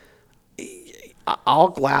I'll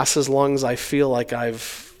glass as long as I feel like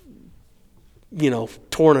I've,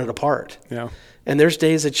 torn it apart. Yeah. And there's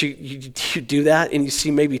days that you do that and you see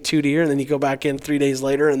maybe 2 deer, and then you go back in 3 days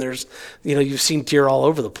later and there's, you've seen deer all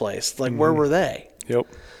over the place. Like, where were they? Yep.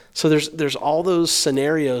 So there's all those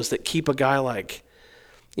scenarios that keep a guy like,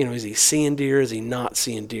 is he seeing deer? Is he not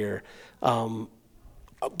seeing deer?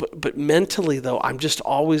 But mentally though, I'm just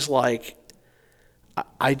always like,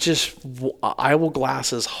 I will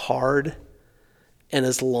glass as hard and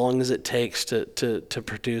as long as it takes to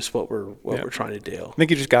produce what we're trying to do. I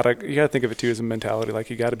think you gotta think of it too as a mentality. Like,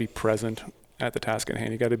 you got to be present at the task at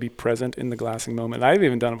hand. You got to be present in the glassing moment. And I've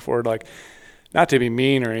even done it before, like, not to be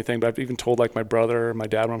mean or anything, but I've even told like my brother or my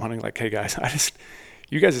dad when I'm hunting, like, hey guys,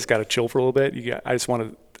 you guys just got to chill for a little bit. I just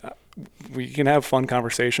want to, we can have fun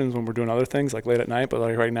conversations when we're doing other things like late at night, but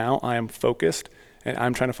like right now I am focused and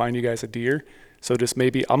I'm trying to find you guys a deer. So just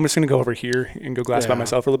maybe I'm just going to go over here and go glass by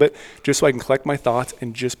myself a little bit just so I can collect my thoughts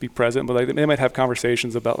and just be present. But like, they might have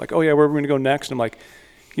conversations about like, oh yeah, where are we going to go next? And I'm like,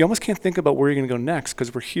 you almost can't think about where you're going to go next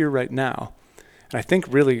because we're here right now. And I think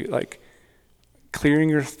really like clearing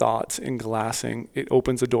your thoughts and glassing, it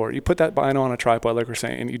opens the door. You put that bino on a tripod, like we're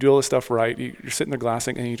saying, and you do all this stuff right. You're sitting there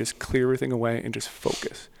glassing and you just clear everything away and just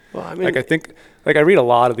focus. Well, I mean, like I think, like I read a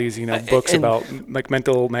lot of these, books about like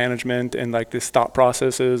mental management and like this thought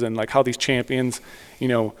processes and like how these champions,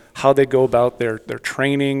 how they go about their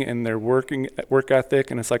training and their work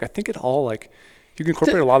ethic. And it's like, I think it all like, you can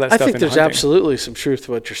incorporate a lot of that stuff in hunting. I think there's absolutely some truth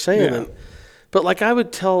to what you're saying. Yeah. But like I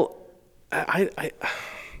would tell,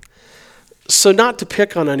 so not to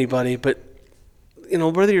pick on anybody, but,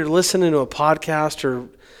 whether you're listening to a podcast or,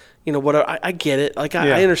 whatever, I get it. Like,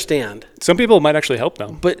 I understand. Some people might actually help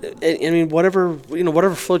them. But, I mean, whatever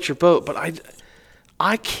floats your boat. But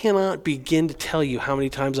I cannot begin to tell you how many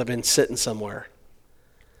times I've been sitting somewhere.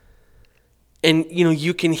 And,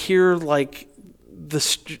 you can hear, like, the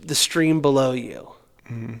stream below you.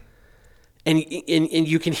 Mm-hmm. And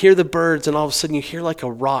you can hear the birds, and all of a sudden you hear, like,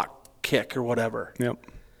 a rock kick or whatever. Yep.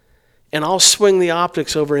 And I'll swing the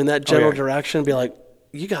optics over in that general direction and be like,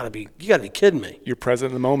 you gotta be kidding me. You're present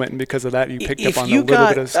in the moment, and because of that, you picked up on a little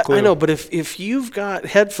bit of clue. I know, but if you've got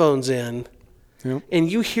headphones in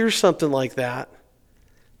and you hear something like that,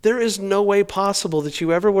 there is no way possible that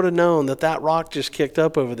you ever would have known that rock just kicked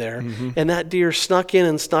up over there and that deer snuck in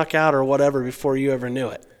and snuck out or whatever before you ever knew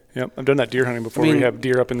it. Yep, I've done that deer hunting before. We have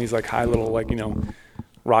deer up in these like high little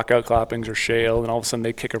rock outcroppings or shale, and all of a sudden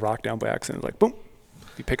they kick a rock down by accident. Like boom,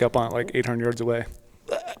 you pick up on it like 800 yards away.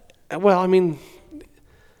 Well, I mean,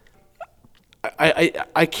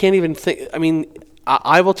 I can't even think. I mean,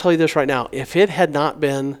 I will tell you this right now. If it had not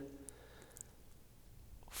been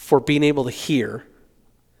for being able to hear,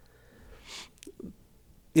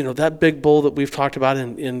 that big bull that we've talked about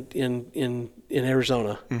in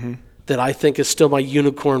Arizona, that I think is still my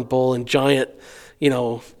unicorn bull and giant,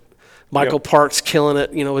 Michael Parks killing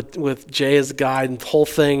it, with Jay as the guide and the whole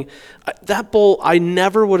thing. That bull, I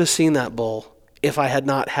never would have seen that bull if I had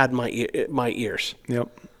not had my ears. Yep.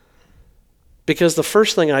 Because the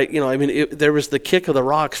first thing there was the kick of the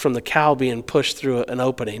rocks from the cow being pushed through an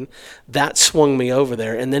opening. That swung me over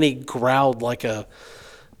there. And then he growled like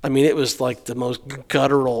it was like the most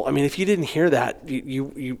guttural. I mean, if you didn't hear that,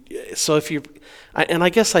 and I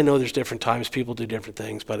guess I know there's different times people do different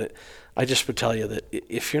things, but I just would tell you that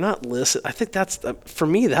if you're not listening, I think for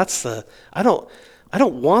me, I don't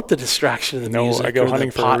want the distraction of the music. No, I go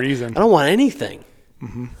hunting for a reason. I don't want anything.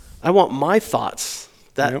 Mm-hmm. I want my thoughts.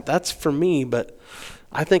 That's for me, but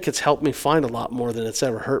I think it's helped me find a lot more than it's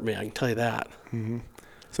ever hurt me. I can tell you that. Mm-hmm.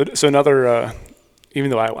 So another,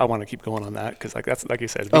 even though I want to keep going on that, because that's like you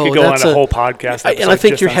said, we could go on a whole podcast. And I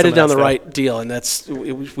think you're headed down the right deal, and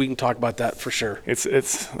we can talk about that for sure.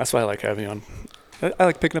 That's why I like having you on. I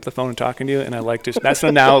like picking up the phone and talking to you, and I like that's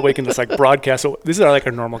now we can just like broadcast. So these are like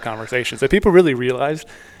our normal conversations. If people really realize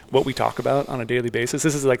what we talk about on a daily basis,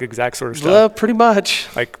 this is like exact sort of stuff. Well, pretty much.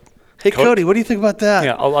 Like, hey, Cody, what do you think about that?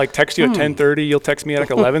 Yeah, I'll like text you at 10:30. You'll text me at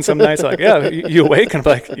like 11 some nights. Like, yeah, you awake? And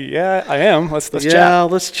I'm like, yeah, I am. Let's chat. Yeah,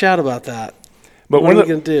 let's chat about that. But what are we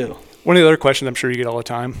going to do? One of the other questions I'm sure you get all the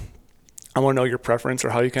time, I want to know your preference or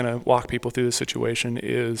how you kind of walk people through the situation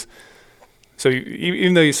is, so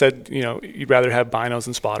even though you said, you'd rather have binos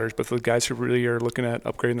than spotters, but for the guys who really are looking at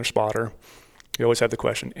upgrading their spotter, you always have the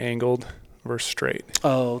question, angled versus straight.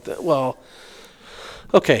 Oh, well,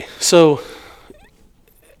 Okay, so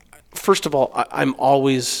first of all, I'm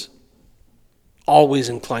always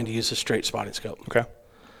inclined to use a straight spotting scope. Okay.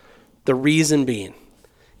 The reason being,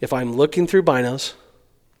 if I'm looking through binos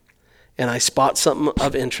and I spot something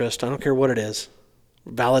of interest, I don't care what it is,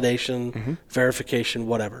 validation, verification,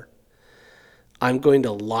 whatever, I'm going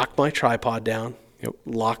to lock my tripod down,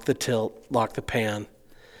 lock the tilt, lock the pan,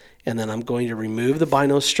 and then I'm going to remove the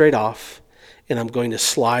binos straight off, and I'm going to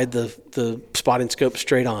slide the spotting scope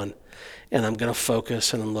straight on, and I'm going to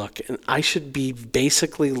focus and look. And I should be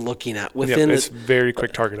basically looking at within it's very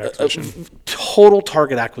quick target acquisition. Total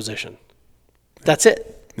target acquisition. That's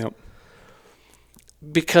it. Yep.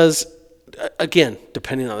 Because, again,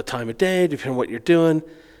 depending on the time of day, depending on what you're doing,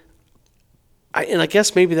 I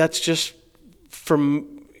guess maybe that's just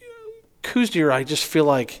from coos deer. I just feel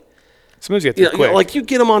like sometimes you get there quick. Like you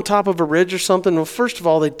get them on top of a ridge or something. Well, first of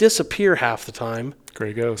all, they disappear half the time.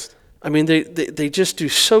 Gray ghost. I mean, they just do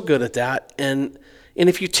so good at that. And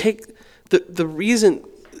if you take the reason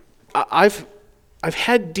I've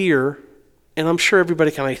had deer, and I'm sure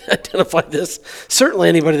everybody can identify this, certainly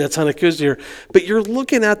anybody that's on a coos deer, but you're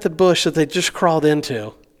looking at the bush that they just crawled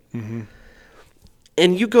into, and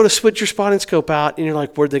you go to switch your spotting scope out, and you're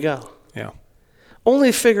like, where'd they go? Yeah.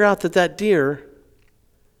 Only to figure out that deer,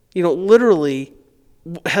 literally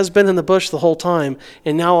has been in the bush the whole time,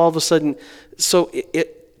 and now all of a sudden, so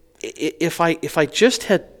if I just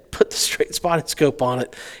had put the straight spotting scope on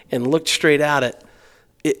it and looked straight at it,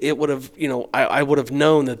 it would have, I would have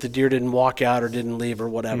known that the deer didn't walk out or didn't leave or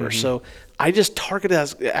whatever. So I just target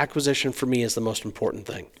acquisition for me is the most important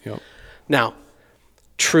thing. Yep. Now,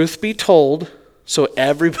 truth be told, so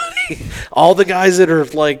everybody, all the guys that are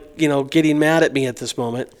like, getting mad at me at this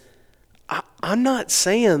moment, I'm not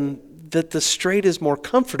saying that the straight is more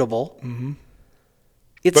comfortable.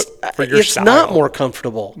 It's not more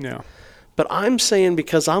comfortable. Yeah. But I'm saying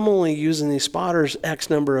because I'm only using these spotters X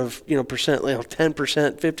number of percent,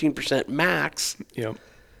 10%, 15% max. Yep.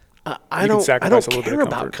 I don't care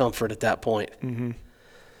about comfort at that point.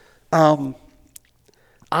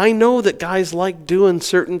 I know that guys like doing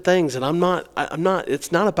certain things, and I'm not.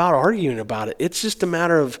 It's not about arguing about it. It's just a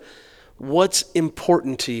matter of what's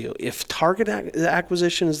important to you. If target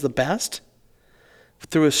acquisition is the best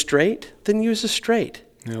through a straight, then use a straight.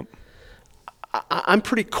 Yep. I'm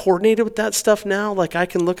pretty coordinated with that stuff now. Like I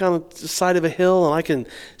can look on the side of a hill and I can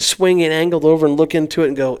swing it angled over and look into it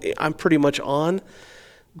and go, I'm pretty much on.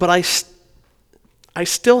 But I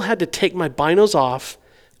still had to take my binos off,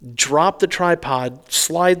 drop the tripod,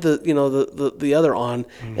 slide the other on,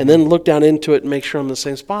 and then look down into it and make sure I'm in the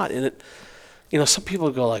same spot. And it, some people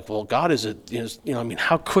go like, well, God,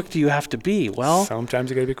 how quick do you have to be? Well, sometimes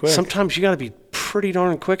you got to be quick. Sometimes you got to be pretty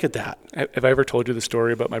darn quick at that. Have I ever told you the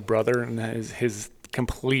story about my brother and his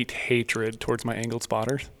complete hatred towards my angled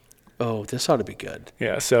spotters? Oh, this ought to be good.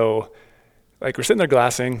 Yeah. So, like, we're sitting there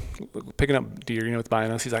glassing, picking up deer, with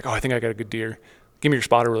binos. He's like, oh, I think I got a good deer. Give me your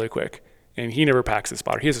spotter really quick. And he never packs his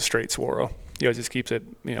spotter. He has a straight swirl. He always just keeps it,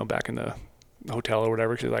 back in the hotel or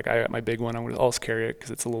whatever. Cause he's like, I got my big one. I'm going to always carry it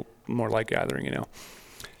because it's a little more light gathering,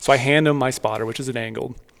 So I hand him my spotter, which is an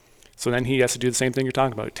angled. So then he has to do the same thing you're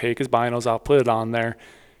talking about. Take his binos out, put it on there.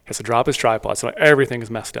 Has to drop his tripod. So everything is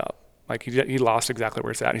messed up. Like he lost exactly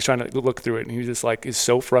where it's at. And he's trying to look through it. And he just is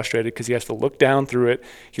so frustrated because he has to look down through it.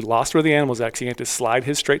 He lost where the animal's at because he had to slide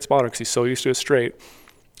his straight spotter because he's so used to a straight.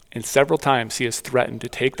 And several times he has threatened to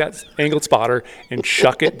take that angled spotter and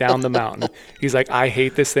chuck it down the mountain. He's like, I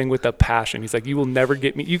hate this thing with a passion. He's like, you will never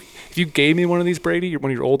get me. If you gave me one of these, Brady,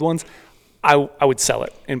 one of your old ones, I would sell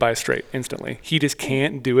it and buy a straight instantly. He just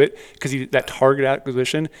can't do it because that target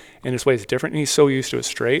acquisition and his way is different. And he's so used to a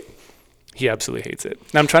straight, he absolutely hates it.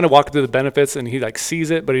 And I'm trying to walk him through the benefits, and he sees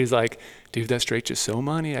it, but he's like, dude, that straight's just so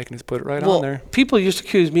money. I can just put it right on there. People used to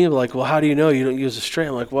accuse me of like, well, how do you know you don't use a straight?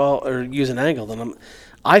 I'm like, well, or use an angle. And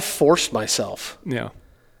I forced myself,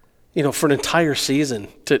 for an entire season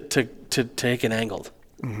to take an angled.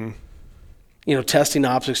 Testing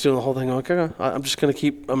optics, doing the whole thing. I'm like, okay, I'm going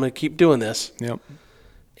to keep doing this. Yep.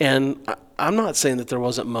 And I'm not saying that there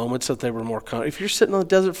wasn't moments that they were more if you're sitting on the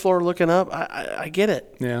desert floor looking up, I get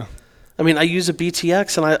it. Yeah. I mean, I use a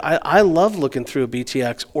BTX, and I love looking through a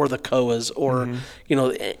BTX or the Koas, or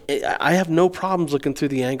I have no problems looking through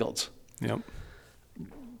the angleds. Yep.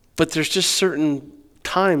 But there's just certain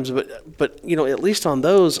times, but at least on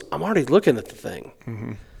those, I'm already looking at the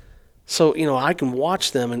thing. So, I can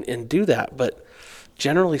watch them and do that. But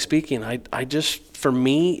generally speaking, I just, for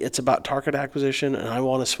me, it's about target acquisition, and I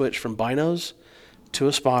want to switch from binos to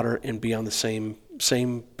a spotter and be on the same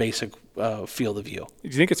basic field of view. Do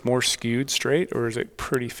you think it's more skewed straight, or is it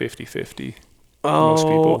pretty 50-50? most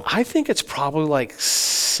people? I think it's probably like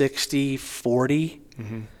 60-40.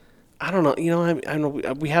 I don't know. I know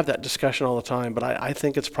we have that discussion all the time, but I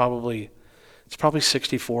think it's probably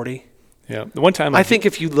 60-40. Yeah. The one time I think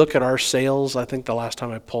if you look at our sales, I think the last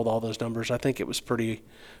time I pulled all those numbers, I think it was pretty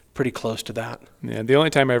close to that. Yeah, the only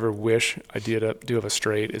time I ever wish I do have a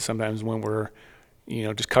straight is sometimes when we're,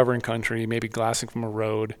 just covering country, maybe glassing from a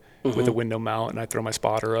road with a window mount, and I throw my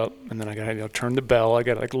spotter up, and then I gotta turn the bell. I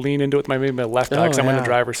gotta lean into it with maybe my left eye because I'm in the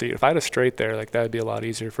driver's seat. If I had a straight there, that'd be a lot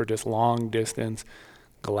easier for just long distance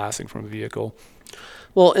glassing from a vehicle.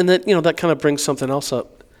 Well, and that kind of brings something else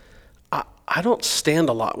up. I don't stand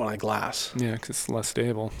a lot when I glass. Yeah, because it's less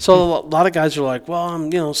stable. So a lot of guys are like, well,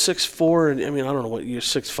 I'm 6'4", and I don't know what you're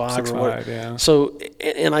 6'5" or what. Yeah. So,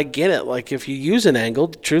 and I get it. Like if you use an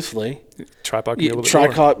angled, truthfully, tripod can be a little bit lower.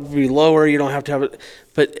 Tripod be lower. You don't have to have it.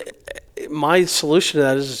 But my solution to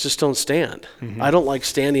that is just don't stand. I don't like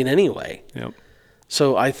standing anyway. Yep.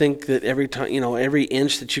 So I think that every time, every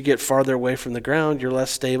inch that you get farther away from the ground, you're less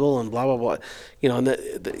stable and blah, blah, blah. And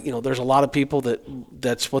there's a lot of people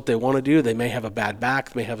that's what they want to do. They may have a bad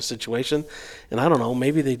back, they may have a situation. And I don't know,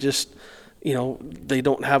 maybe they just, they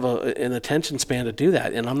don't have an attention span to do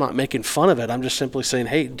that. And I'm not making fun of it. I'm just simply saying,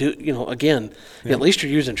 hey, again, at least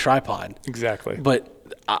you're using tripod. Exactly.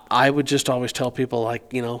 But I would just always tell people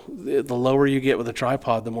the lower you get with a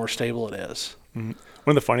tripod, the more stable it is. Mm-hmm.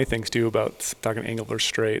 One of the funny things, too, about talking angled or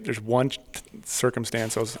straight, there's one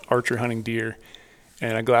circumstance. I was archer hunting deer,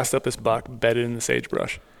 and I glassed up this buck, bedded in the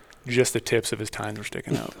sagebrush. Just the tips of his tines were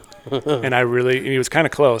sticking out. And he was kind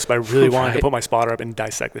of close, but I really wanted to put my spotter up and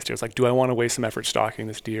dissect this deer. I was like, do I want to waste some effort stalking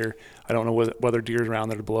this deer? I don't know whether deer's around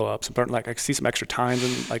there to blow up. So I can see some extra tines,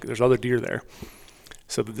 and there's other deer there.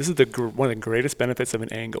 So this is one of the greatest benefits of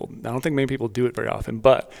an angled. I don't think many people do it very often,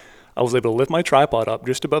 but I was able to lift my tripod up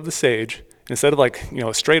just above the sage. Instead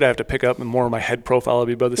of straight, I have to pick up and more of my head profile will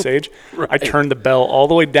be above the sage. Right. I turned the bell all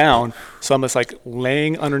the way down, so I'm just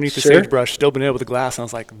laying underneath the sagebrush, still being able to glass. And I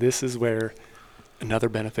was like, this is where another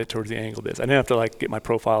benefit towards the angled is. I didn't have to get my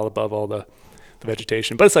profile above all the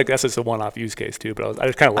vegetation, but that's just a one-off use case too. But I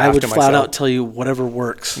just kind of laughed at myself. I would flat out tell you whatever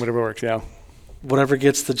works. Whatever works, yeah. Whatever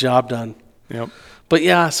gets the job done. Yep. But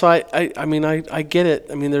yeah, so I get it.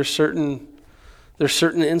 I mean, there's certain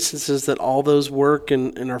instances that all those work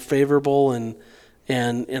and are favorable, and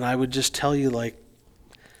I would just tell you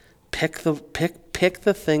pick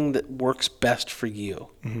the thing that works best for you,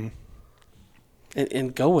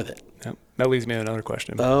 and go with it. Yep. That leads me to another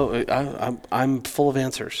question. Oh, I'm full of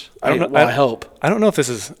answers. I hope. I don't know if this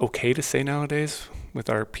is okay to say nowadays with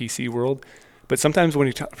our PC world, but sometimes when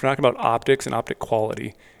you're talking about optics and optic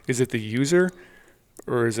quality, is it the user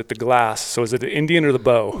or is it the glass? So is it the Indian or the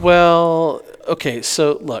bow? Well, okay,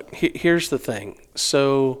 so look, here's the thing.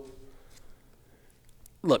 So,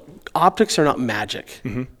 look, optics are not magic.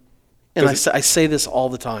 Mm-hmm. And I say this all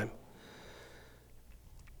the time.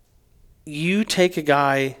 You take a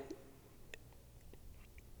guy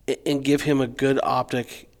and give him a good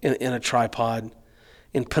optic in a tripod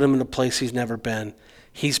and put him in a place he's never been,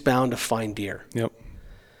 he's bound to find deer. Yep.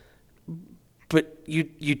 But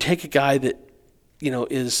you take a guy that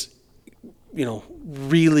is,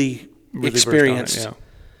 really experienced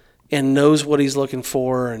and knows what he's looking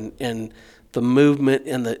for and the movement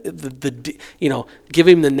and the give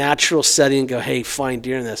him the natural setting and go, hey, find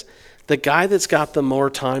deer in this. The guy that's got the more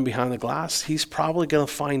time behind the glass, he's probably going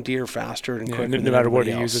to find deer faster and quicker. No matter what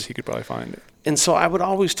he uses, he could probably find it. And so I would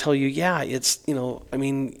always tell you, it's, I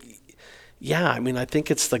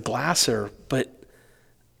think it's the glasser, but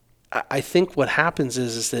I think what happens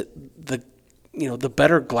is that the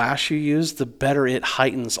better glass you use, the better it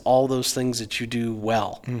heightens all those things that you do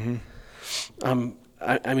well. Mm-hmm.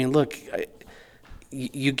 Look,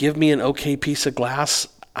 you give me an okay piece of glass,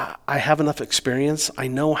 I have enough experience. I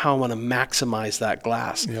know how I'm going to maximize that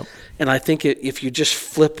glass. Yep. And I think if you just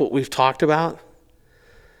flip what we've talked about,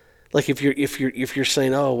 if you're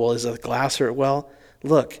saying, oh, well, is it a glasser? Well,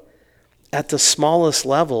 look, at the smallest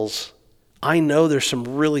levels, I know there's some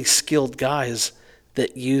really skilled guys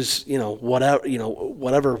that use,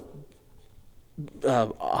 whatever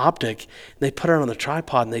optic, and they put it on the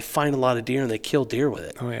tripod and they find a lot of deer and they kill deer with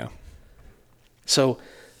it. Oh yeah. So,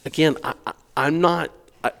 again,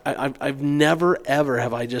 I've never ever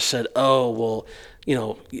have I just said, oh well,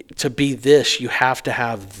 to be this you have to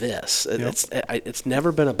have this. Yep. It's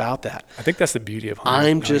never been about that. I think that's the beauty of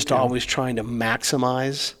hunting. I'm just always trying to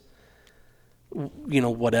maximize,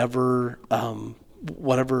 whatever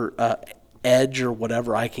edge or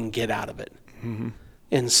whatever I can get out of it. Mm-hmm.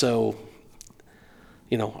 And so,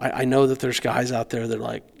 I know that there's guys out there that are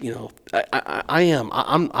like,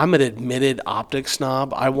 I'm an admitted optic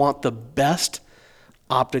snob. I want the best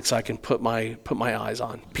optics I can put my eyes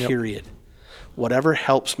on, period. Whatever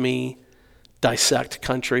helps me dissect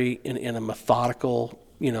country in a methodical,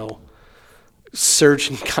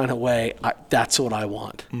 surgeon kind of way, that's what I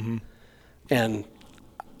want. Mm-hmm. And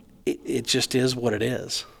it just is what it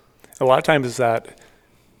is. A lot of times is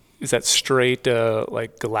that straight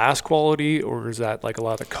like glass quality, or is that like a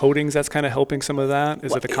lot of the coatings that's kind of helping some of that?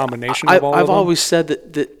 Is it a combination of all of them? I've always said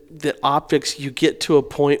that optics, you get to a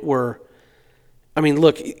point where, I mean,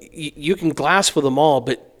 look, you can glass with them all,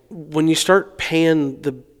 but when you start paying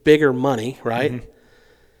the bigger money, right, mm-hmm.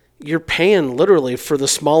 you're paying literally for the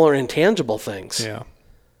smaller intangible things. Yeah.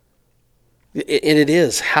 And it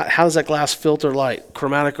is. How does that glass filter light?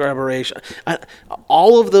 Chromatic aberration.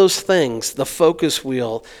 All of those things, the focus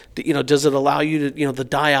wheel, does it allow you to, the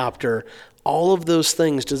diopter, all of those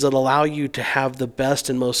things, does it allow you to have the best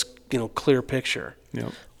and most, clear picture?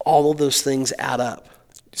 Yep. All of those things add up.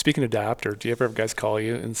 Speaking of diopter, do you ever have guys call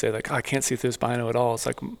you and say like, I can't see through this bino at all? It's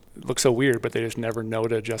like, it looks so weird, but they just never know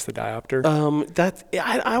to adjust the diopter?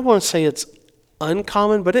 I want to say it's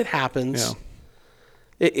uncommon, but it happens.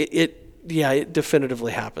 Yeah. It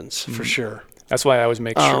definitively happens for sure. That's why I always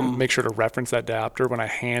make sure to reference that diopter when I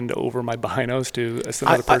hand over my binos to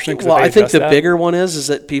another person. I think the bigger one is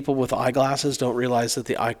that people with eyeglasses don't realize that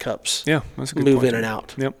the eye cups move in and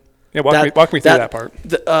out. Yep. Yeah, walk me through that part.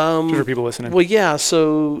 Just for people listening. Well, yeah.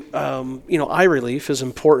 So, eye relief is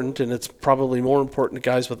important, and it's probably more important to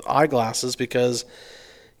guys with eyeglasses because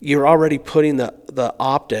you're already putting the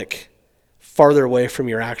optic farther away from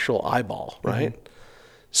your actual eyeball, right? Mm-hmm.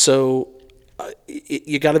 So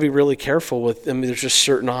you got to be really careful with. I mean, there's just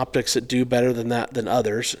certain optics that do better than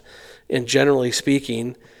others, and generally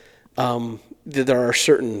speaking, there are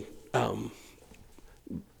certain.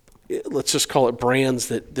 Let's just call it brands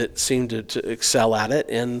that seem to excel at it,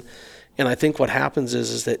 and I think what happens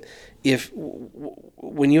is that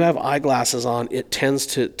when you have eyeglasses on, it tends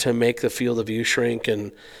to make the field of view shrink,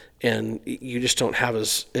 and you just don't have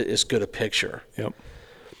as good a picture. Yep.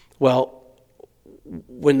 Well,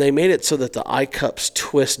 when they made it so that the eye cups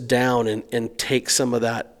twist down and take some of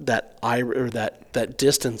that eye or that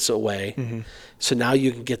distance away, mm-hmm. so now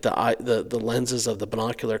you can get the lenses of the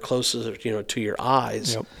binocular closer to your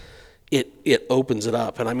eyes. Yep. It opens it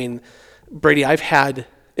up. And I mean, Brady, I've had,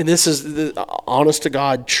 and this is the honest to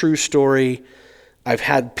God true story, I've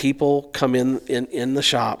had people come in the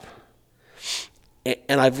shop,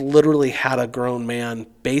 and I've literally had a grown man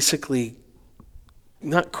basically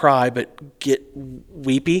not cry, but get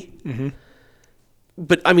weepy. Mm-hmm.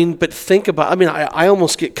 But think about, I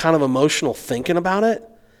almost get kind of emotional thinking about it,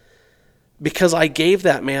 because I gave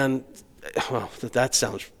that man, well, that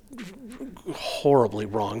sounds horribly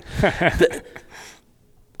wrong.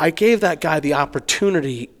 I gave that guy the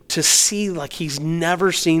opportunity to see like he's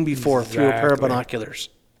never seen before through a pair of binoculars.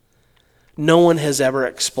 No one has ever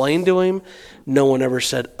explained to him. No one ever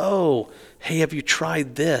said, "Oh, hey, have you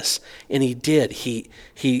tried this?" And he did.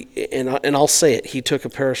 And I'll say it. He took a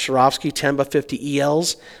pair of Swarovski 10x50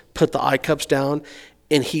 ELs, put the eye cups down,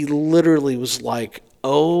 and he literally was like,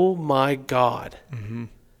 "Oh my God." Mm-hmm.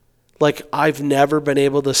 Like, I've never been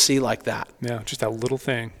able to see like that. Yeah, just that little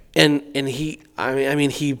thing. And he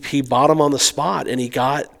bought them on the spot, and he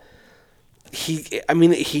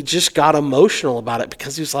just got emotional about it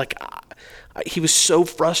because he was like, he was so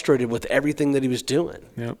frustrated with everything that he was doing.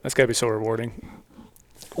 Yeah, that's got to be so rewarding.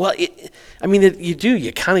 Well, you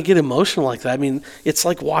kind of get emotional like that. I mean, it's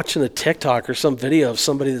like watching a TikTok or some video of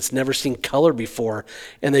somebody that's never seen color before,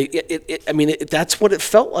 and that's what it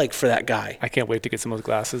felt like for that guy. I can't wait to get some of those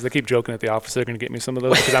glasses. They keep joking at the office they're going to get me some of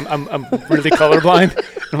those because I'm really colorblind.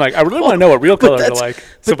 I'm like, I really want to know what real colors are like.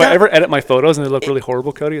 So if I ever edit my photos and they look really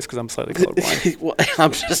horrible, Cody, it's because I'm slightly colorblind. Well,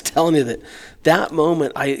 I'm just telling you that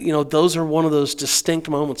moment, those are one of those distinct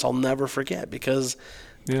moments I'll never forget because.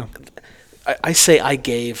 Yeah. I say I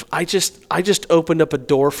just opened up a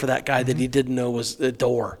door for that guy mm-hmm. that he didn't know was a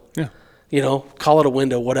door. Yeah. Call it a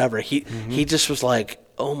window, whatever. He just was like,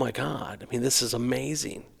 oh my God. I mean, this is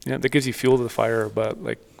amazing. Yeah, that gives you fuel to the fire about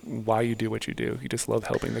like why you do what you do. You just love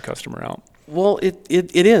helping the customer out. Well, it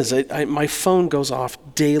is. My phone goes off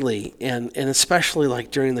daily, and especially like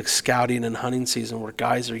during the scouting and hunting season where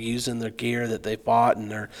guys are using their gear that they bought and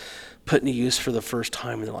they're put into use for the first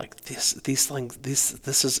time, and they're like, these things,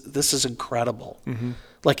 this is incredible. Mm-hmm.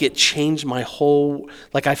 Like, it changed my whole,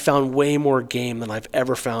 like, I found way more game than I've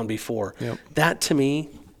ever found before. Yep. That to me,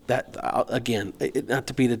 again, not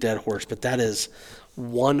to beat a dead horse, but that is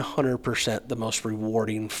 100% the most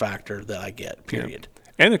rewarding factor that I get, period.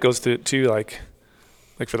 Yeah. And it goes to like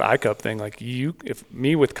like for the eye cup thing, like if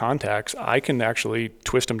me with contacts, I can actually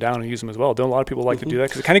twist them down and use them as well. Don't a lot of people like to do that?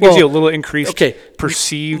 Because it kind of gives you a little increased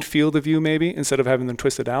perceived field of view maybe, instead of having them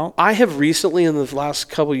twisted out. I have recently in the last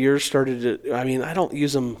couple of years started to, I don't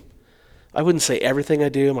use them. I wouldn't say everything I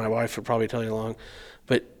do. My wife would probably tell you along.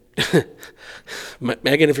 But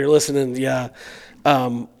Megan, if you're listening,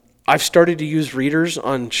 I've started to use readers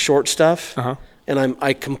on short stuff. And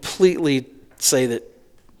I completely say that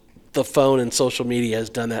the phone and social media has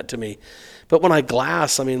done that to me. But when I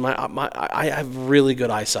glass, I have really good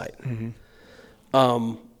eyesight.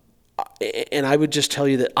 And I would just tell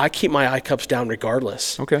you that I keep my eye cups down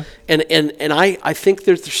regardless. Okay. And I think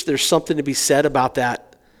there's something to be said about that.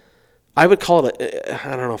 I would call it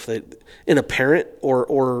I don't know if an apparent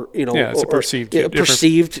or it's a perceived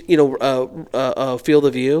field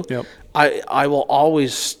of view. Yep. I will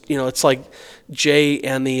always it's like Jay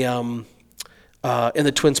and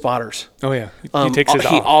the twin spotters. Oh yeah, he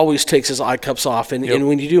always takes his eye cups off, and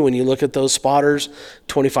when you look at those spotters,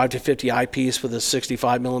 25 to 50 eyepiece with a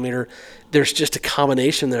 65 millimeter, there's just a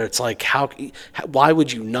combination there. It's like why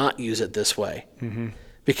would you not use it this way?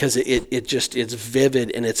 Because it's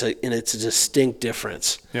vivid and it's a distinct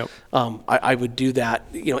difference. Yep. I would do that.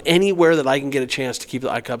 Anywhere that I can get a chance to keep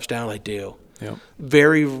the eye cups down, I do. Yep.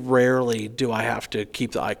 Very rarely do I have to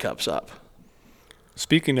keep the eye cups up.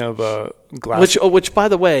 Speaking of glass, which by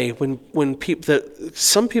the way, when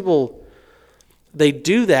some people they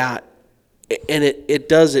do that, and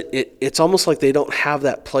it's almost like they don't have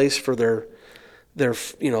that place for their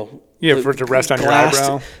for it to rest on your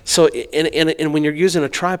eyebrow. So and when you're using a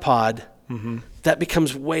tripod, that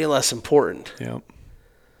becomes way less important. Yep.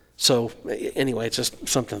 So anyway, it's just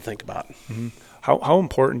something to think about. How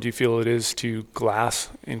important do you feel it is to glass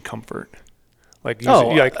in comfort? Either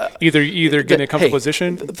get in a comfortable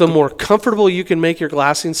position. The more comfortable you can make your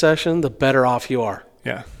glassing session, the better off you are.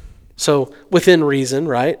 Yeah. So within reason,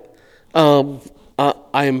 right?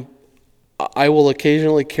 I will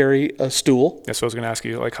occasionally carry a stool. That's what I was going to ask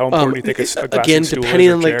you. Like, how important do you think a glassing again, stool depending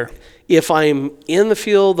is, or on chair? If I'm in the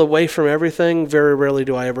field away from everything, very rarely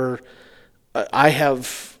do I ever.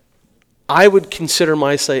 I would consider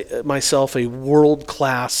myself a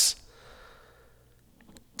world-class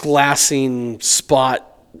glassing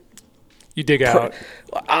spot. You dig out.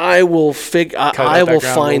 I will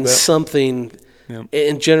find something. Yep.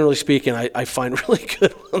 And generally speaking, I find really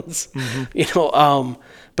good ones.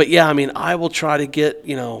 But yeah, I will try to get,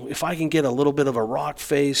 if I can get a little bit of a rock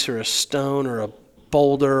face or a stone or a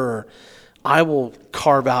boulder, I will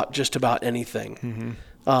carve out just about anything.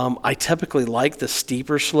 I typically like the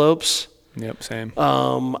steeper slopes. Yep, same.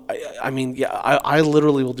 I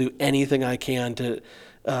literally will do anything I can to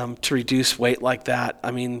reduce weight like that.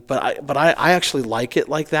 But I actually like it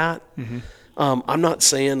like that. I'm not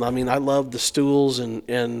saying, I love the stools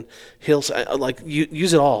and hills,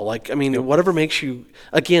 use it all. Whatever makes you,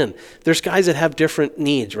 again, there's guys that have different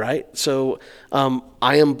needs, right? So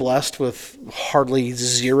I am blessed with hardly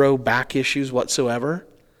zero back issues whatsoever.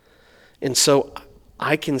 And so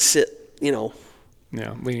I can sit,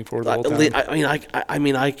 leaning forward the whole time.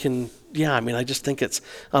 I can, I just think it's,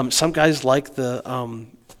 some guys like the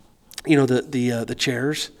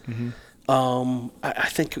chairs. I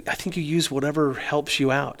think you use whatever helps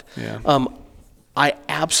you out. Yeah. I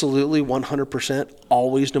absolutely 100%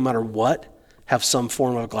 always, no matter what, have some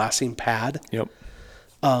form of glassing pad. Yep.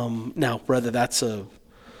 Now, whether that's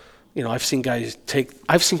I've seen guys take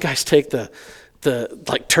the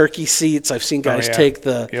like turkey seats. I've seen guys take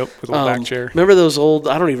the with a little back chair. Remember those old?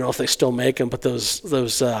 I don't even know if they still make them, but those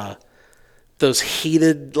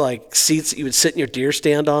heated like seats that you would sit in your deer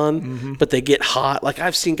stand on, but they get hot. Like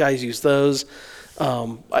I've seen guys use those.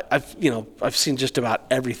 I've seen just about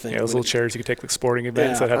everything. Yeah, those little chairs you could take like sporting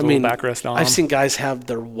events that have a little backrest on. I've seen guys have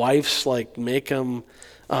their wives like make them.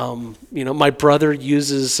 My brother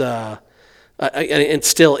uses, and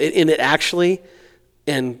still, it actually.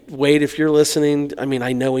 And Wade, if you're listening,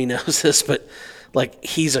 I know he knows this, but like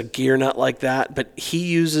he's a gear nut like that. But he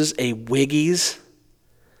uses a Wiggy's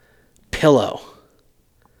pillow.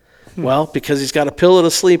 Well, because he's got a pillow to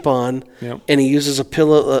sleep on, and he uses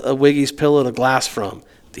a Wiggy's pillow to glass from.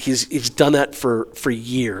 He's done that for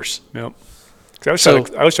years. Yep. I always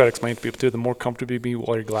try to explain to people too, the more comfortable you be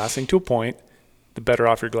while you're glassing to a point, the better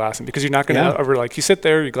off you're glassing, because you're not going to ever, like, you sit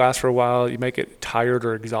there, you glass for a while, you might get tired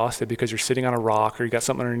or exhausted because you're sitting on a rock or you got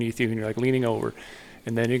something underneath you and you're like leaning over.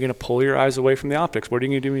 And then you're going to pull your eyes away from the optics. What are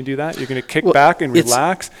you going to do when you do that? You're going to kick back and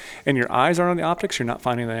relax, and your eyes are on the optics. You're not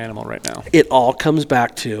finding the animal right now. It all comes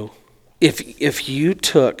back to if you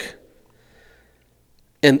took,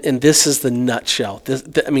 and this is the nutshell.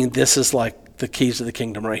 This is like the keys to the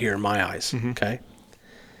kingdom right here in my eyes. Okay,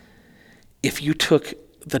 if you took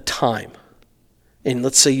the time, and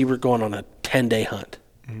let's say you were going on a 10-day hunt,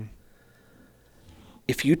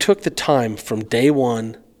 if you took the time from day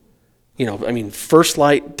one, first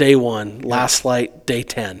light day one, last light day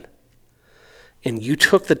 10, and you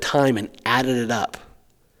took the time and added it up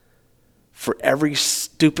for every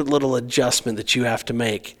stupid little adjustment that you have to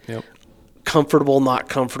make, comfortable, not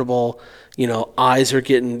comfortable, eyes are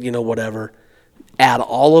getting, whatever, add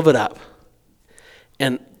all of it up.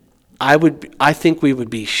 And I think we would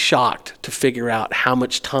be shocked to figure out how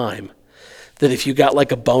much time that if you got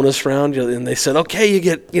like a bonus round and they said, okay, you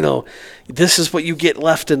get, this is what you get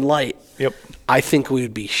left in light. Yep. I think we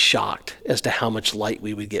would be shocked as to how much light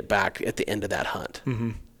we would get back at the end of that hunt.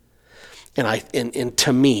 Mm-hmm. And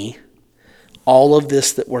to me, all of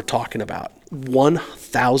this that we're talking about,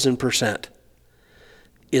 1,000%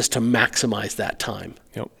 is to maximize that time.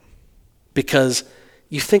 Yep. Because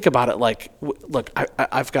you think about it like, look,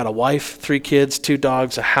 I've got a wife, 3 kids, 2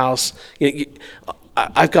 dogs, a house.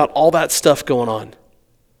 I've got all that stuff going on.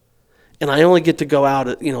 And I only get to go out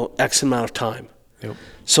at, X amount of time. Yep.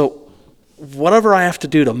 So whatever I have to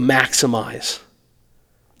do to maximize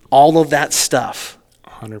all of that stuff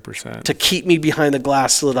 100% to keep me behind the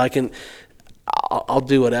glass so that I'll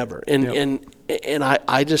do whatever. And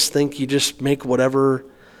I just think you just make whatever,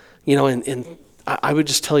 and I would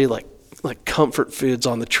just tell you like comfort foods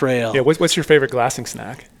on the trail. Yeah. What's your favorite glassing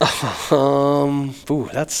snack?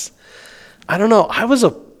 I don't know.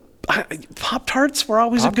 Pop-Tarts were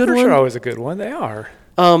always a good one. Are always a good one. They are.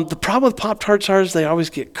 The problem with Pop-Tarts is they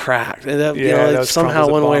always get cracked. Somehow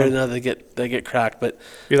one way or another they get cracked. But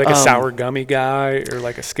you're like a sour gummy guy or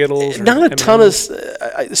like a Skittles? Not a M&Ms? ton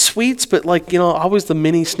of sweets, but always the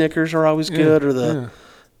mini Snickers are always good, or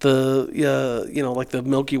like the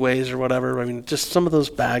Milky Ways or whatever. I mean, just some of those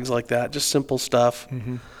bags like that, just simple stuff.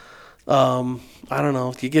 Mm-hmm. I don't know.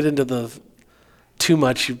 If you get into the too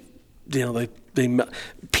much, they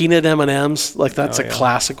peanut M&Ms, like that's a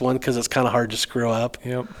classic one because it's kind of hard to screw up.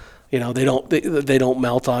 Yep. They don't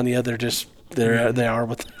melt on you. They're just they are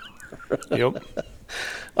what. Yep.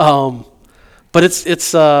 But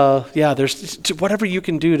it's there's whatever you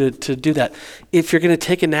can do to do that. If you're going to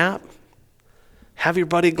take a nap, have your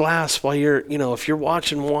buddy glass while you're, if you're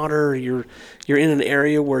watching water, you're in an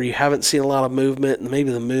area where you haven't seen a lot of movement, and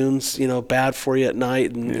maybe the moon's, bad for you at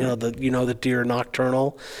night, and the deer are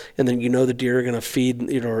nocturnal, and then the deer are going to feed,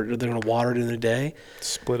 or they're going to water during the day.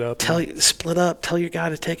 Split up. Tell your guy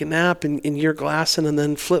to take a nap in your glassing, and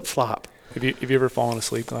then flip flop. Have you ever fallen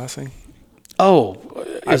asleep glassing? Oh,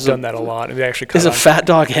 I've done that a lot. And they actually is a fat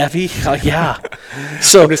dog heavy? Yeah.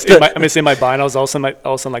 So I'm just in my binos. All of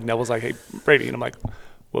a sudden, like Neville's like, "Hey, Brady," and I'm like,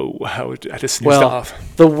 "Whoa!" I just snoozed off.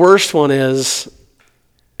 The worst one is,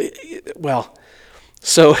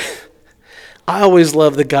 so I always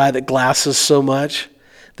love the guy that glasses so much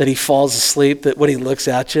that he falls asleep, that when he looks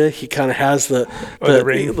at you, he kind of has the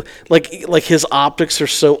ring. Like his optics are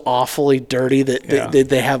so awfully dirty that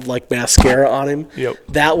they have like mascara on him. Yep.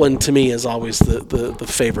 That one to me is always the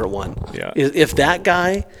favorite one. Yeah. If that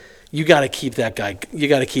guy, you got to keep that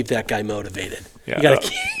guy motivated. Yeah. You got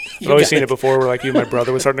to I've always seen it before where like my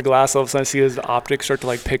brother was starting to glass, all of a sudden I see his optics start to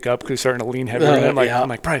like pick up because he's starting to lean heavier. And I'm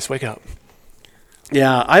like, Bryce, wake up.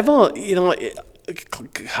 Yeah, I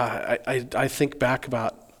think back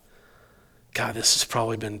about, God, this has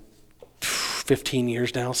probably been 15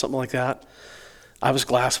 years now, something like that. I was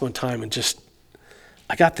glass one time and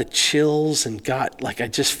I got the chills and I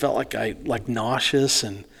just felt like nauseous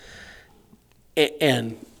and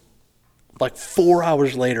like 4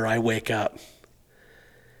 hours later I wake up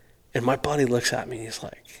and my buddy looks at me and he's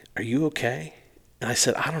like, "Are you okay?" And I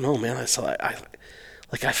said, "I don't know, man." I said,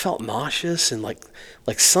 I felt nauseous and like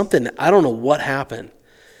something, I don't know what happened,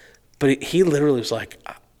 but he literally was like,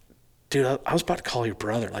 "Dude, I was about to call your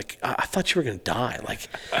brother. Like, I thought you were going to die."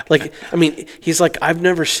 Like, I mean, he's like, "I've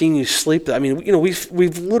never seen you sleep." I mean,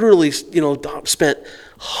 we've literally, spent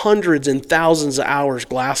hundreds and thousands of hours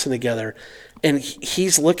glassing together. And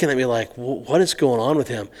he's looking at me like, "What is going on with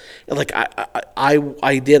him?" And like, I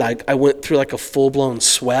went through like a full blown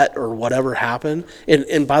sweat or whatever happened.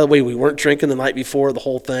 And by the way, we weren't drinking the night before, the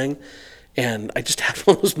whole thing. And I just had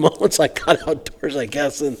one of those moments. I got outdoors, I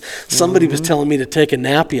guess, and somebody was telling me to take a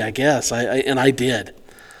nappy, I guess, and I did.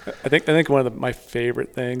 I think one of my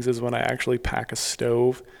favorite things is when I actually pack a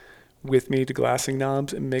stove with me to glassing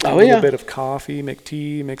knobs and make a little bit of coffee, make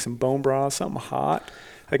tea, make some bone broth, something hot.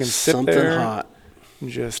 I can sit something there hot. And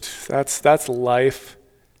just that's life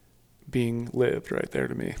being lived right there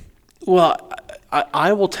to me. Well,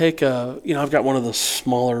 I will take I've got one of those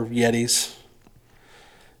smaller Yetis.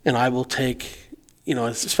 And I will take,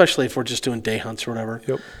 especially if we're just doing day hunts or whatever,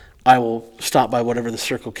 I will stop by whatever the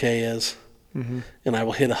Circle K is, and I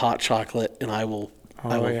will hit a hot chocolate, and I will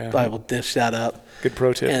dish that up. Good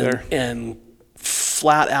pro tip there. And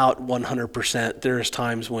flat out 100%. There's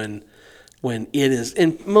times when it is,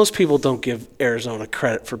 and most people don't give Arizona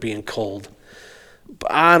credit for being cold.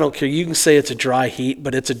 But I don't care. You can say it's a dry heat,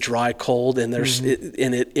 but it's a dry cold, and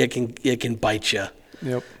it can bite you.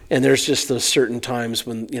 Yep. And there's just those certain times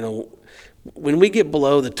when when we get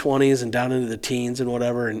below the 20s and down into the teens and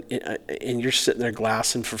whatever, and you're sitting there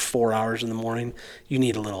glassing for 4 hours in the morning, you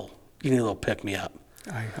need a little pick me up.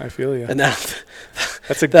 I feel you. And that's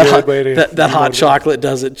a good way to that hot chocolate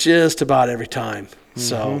does it just about every time.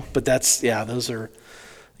 So, but those are.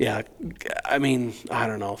 Yeah, I mean, I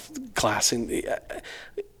don't know, glassing,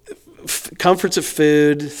 comforts of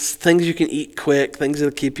food, things you can eat quick, things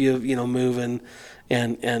that'll keep you, moving,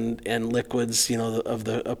 and liquids, of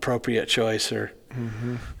the appropriate choice. Or,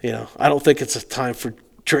 I don't think it's a time for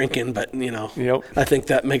drinking, but Yep. I think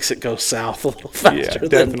that makes it go south a little faster. Yeah,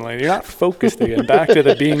 definitely. You're not focused again. Back to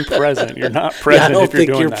the being present. You're not present. I don't if you're think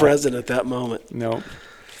doing you're that. present at that moment. No. Well,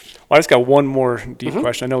 I just got one more deep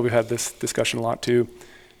question. I know we've had this discussion a lot too.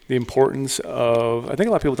 The importance of, I think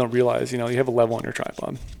a lot of people don't realize, you have a level on your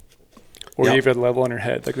tripod, or you have a level on your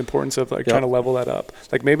head. Like the importance of trying to level that up.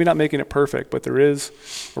 Like maybe not making it perfect, but there is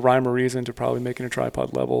a rhyme or reason to probably making a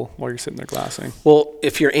tripod level while you're sitting there glassing. Well,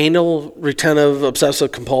 if you're anal retentive,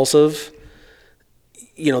 obsessive, compulsive,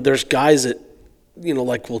 there's guys that,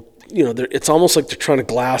 it's almost like they're trying to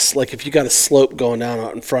glass. Like if you got a slope going down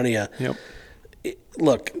out in front of you. Yep.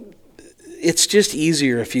 Look, it's just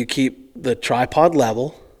easier if you keep the tripod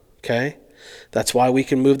level. Okay, that's why we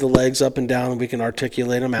can move the legs up and down and we can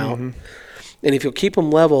articulate them out. And if you'll keep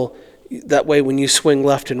them level, that way when you swing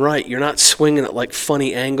left and right, you're not swinging at like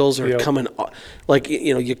funny angles or coming like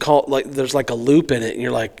you call it like there's like a loop in it, and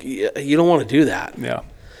you're like you don't want to do that. Yeah.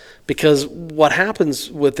 Because what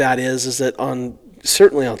happens with that is that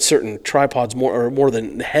certainly on certain tripods more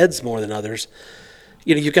than heads more than others,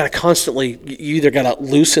 you've got to constantly you either got to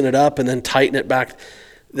loosen it up and then tighten it back.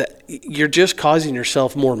 That you're just causing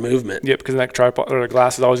yourself more movement. Yep, because that tripod or the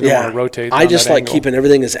glass is always going to want to rotate. I just like angle. keeping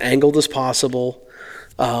everything as angled as possible.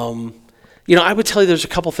 I would tell you there's a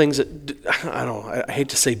couple things that I hate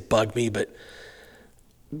to say bug me, but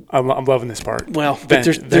I'm loving this part. Well, but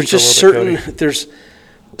there's just certain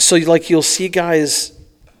so you'll see guys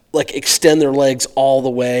like extend their legs all the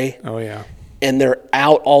way. Oh yeah. And they're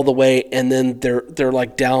out all the way, and then they're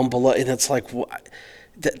like down below, and it's like.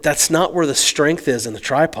 That's not where the strength is in the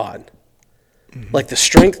tripod. Like the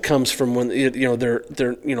strength comes from when they're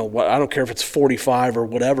I don't care if it's 45 or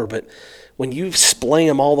whatever, but when you splay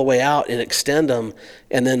them all the way out and extend them,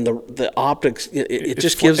 and then the optics it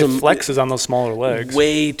just gives them flexes on those smaller legs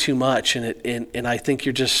way too much, and I think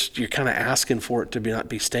you're kind of asking for it to not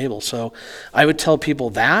be stable. So I would tell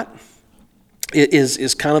people that it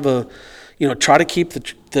is kind of a. Try to keep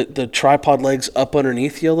the tripod legs up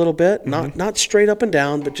underneath you a little bit, not straight up and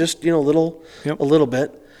down, but just a little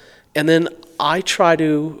bit. And then I try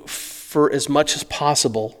to, for as much as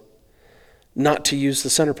possible, not to use the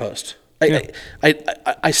center post.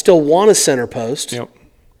 I still want a center post. Yep.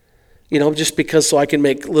 Just because so I can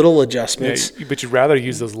make little adjustments. Yeah, but you'd rather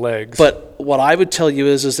use those legs. But what I would tell you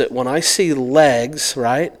is that when I see legs,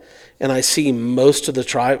 right? And I see most of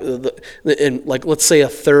and like let's say a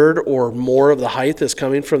third or more of the height is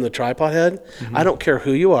coming from the tripod head. I don't care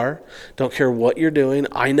who you are, don't care what you're doing.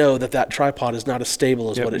 I know that tripod is not as stable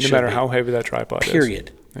as what it should be. No matter how heavy that tripod is. Period.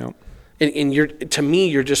 Yep. And to me,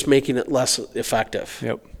 you're just making it less effective.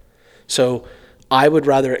 Yep. So I would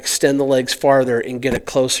rather extend the legs farther and get it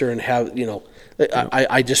closer and have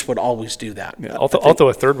I just would always do that. Yeah, I'll throw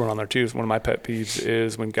a third one on there too. One of my pet peeves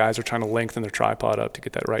is when guys are trying to lengthen their tripod up to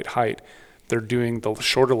get that right height. They're doing the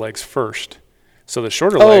shorter legs first. So the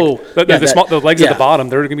shorter legs, the legs at the bottom,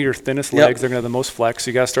 they're going to be your thinnest legs. They're going to have the most flex. So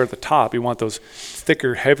you got to start at the top. You want those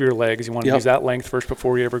thicker, heavier legs. You want to use that length first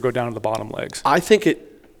before you ever go down to the bottom legs. I think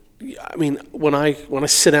when I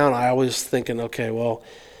sit down, I always thinking, okay, well,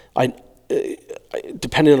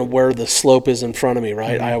 depending on where the slope is in front of me,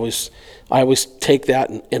 right? I always take that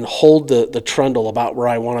and hold the trundle about where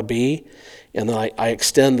I want to be, and then I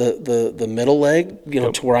extend the middle leg,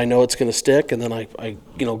 to where I know it's going to stick, and then I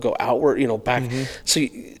go outward, back. So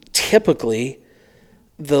typically,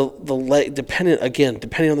 the leg, depending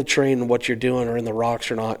on the terrain and what you're doing, or in the rocks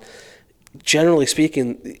or not. Generally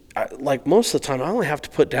speaking, like most of the time, I only have to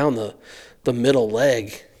put down the middle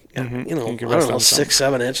leg. I don't know,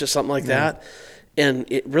 6-7 inches, something like that. And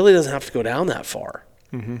it really doesn't have to go down that far.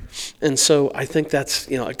 And so I think that's,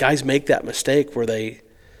 guys make that mistake where they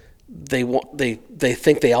they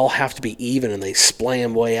think they all have to be even and they splay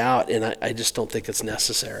them way out, and I just don't think it's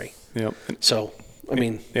necessary. Yep. So, I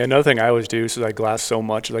mean, yeah, another thing I always do is I glass so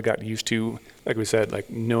much that I got used to, like we said, like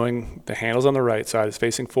knowing the handle's on the right side is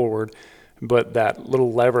facing forward, but that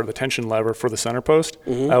little lever, the tension lever for the center post,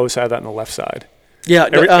 I always have that on the left side. yeah.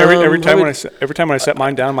 Every time when I set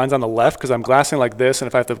mine down, mine's on the left because I'm glassing like this, and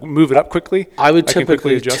if I have to move it up quickly, I would can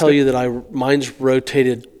quickly typically adjust tell it. you that mine's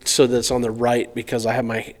rotated so that it's on the right because I have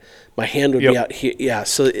my hand would be Yep. out here. Yeah,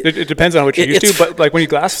 so It depends on what you're used to, but like when you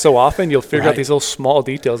glass so often, you'll figure out Right. these little small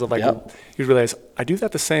details of like Yep. you realize I do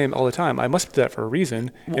that the same all the time. I must do that for a reason,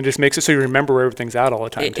 and it just makes it so you remember where everything's at all the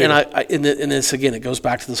time too. and this again, it goes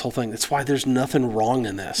back to this whole thing. That's why there's nothing wrong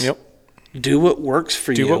in this. Yep. Do what works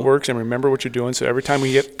for you. Do what works and remember what you're doing. So every time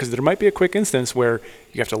we get, because there might be a quick instance where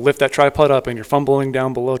you have to lift that tripod up and you're fumbling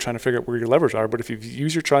down below trying to figure out where your levers are. But if you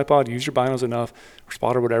use your tripod, use your binos enough, or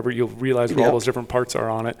spot or whatever, you'll realize where all those different parts are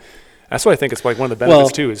on it. That's why I think it's like one of the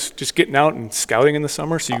benefits too, is just getting out and scouting in the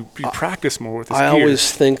summer so you practice more with this I gear.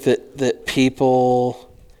 always think that people,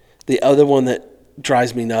 the other one that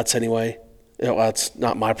drives me nuts anyway, well, it's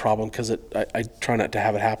not my problem because I try not to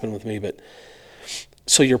have it happen with me, but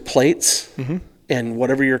so your plates and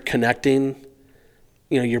whatever you're connecting,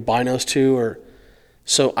 your binos to,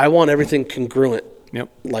 so I want everything congruent, Yep.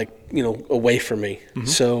 like, away from me.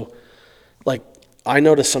 So like I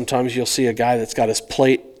notice sometimes you'll see a guy that's got his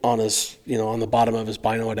plate on his, on the bottom of his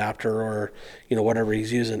bino adapter or, whatever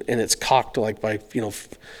he's using, and it's cocked like by,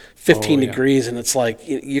 15 degrees, and it's like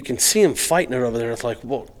you can see him fighting it over there. It's like,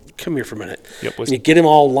 well, come here for a minute. Yep. And you get him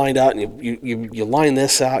all lined out, and you line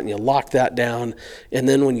this out, and you lock that down, and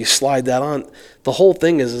then when you slide that on, the whole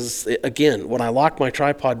thing is again, when I lock my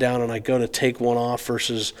tripod down and I go to take one off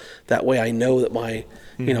versus that way, I know that my,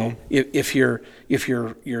 if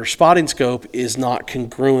your spotting scope is not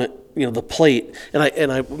congruent, the plate,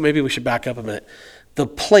 and I maybe we should back up a minute. The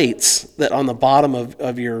plates that on the bottom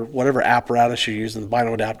of your whatever apparatus you're using, the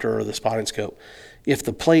bino adapter or the spotting scope, if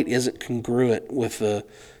the plate isn't congruent with the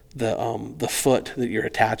foot that you're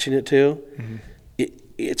attaching it to,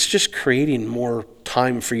 it's just creating more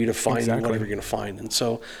time for you to find whatever you're going to find. And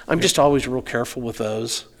so I'm just always real careful with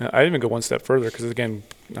those. I even go one step further because, again,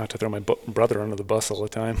 not to throw my brother under the bus all the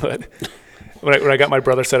time, but when I got my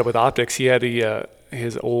brother set up with optics, he had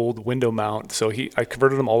his old window mount. So I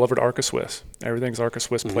converted them all over to Arca Swiss. Everything's Arca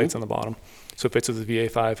Swiss plates on the bottom. So it fits with the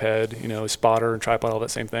VA5 head, spotter and tripod, all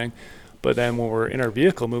that same thing. But then when we're in our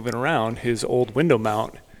vehicle moving around, his old window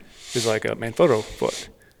mount is like a Manfrotto foot.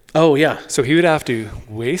 Oh, yeah. So he would have to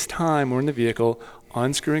waste time when we're in the vehicle,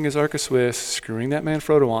 unscrewing his Arca Swiss, screwing that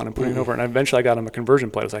Manfrotto on and putting it over. And eventually I got him a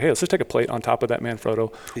conversion plate. I was like, hey, let's just take a plate on top of that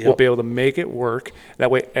Manfrotto. Yep. We'll be able to make it work.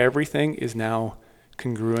 That way everything is now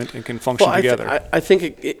congruent and can function together. I think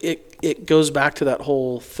it goes back to that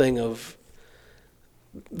whole thing of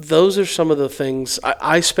those are some of the things.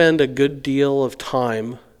 I spend a good deal of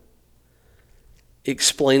time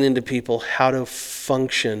explaining to people how to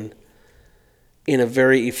function in a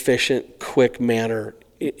very efficient, quick manner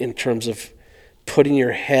in terms of putting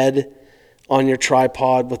your head on your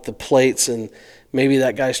tripod with the plates, and maybe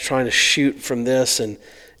that guy's trying to shoot from this,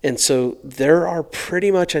 and so there are pretty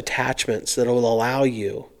much attachments that will allow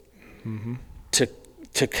you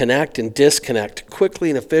to connect and disconnect quickly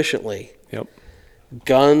and efficiently. Yep.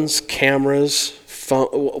 Guns, cameras, phone,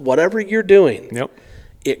 whatever you're doing. Yep.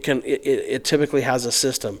 It typically has a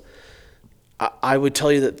system. I would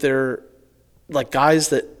tell you that they're like guys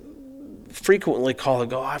that frequently call and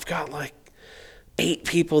go, I've got like 8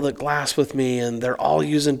 people that glass with me and they're all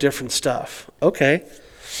using different stuff. Okay.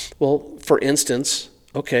 Well, for instance,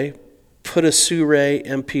 put a Suray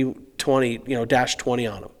MP20, -20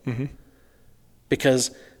 on them.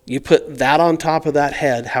 Because you put that on top of that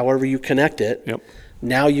head, however you connect it. Yep.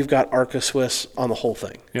 Now you've got Arca Swiss on the whole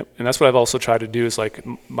thing. Yep. And that's what I've also tried to do is like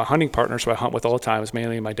my hunting partners who I hunt with all the time is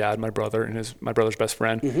mainly my dad, my brother, and my brother's best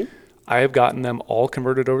friend. I have gotten them all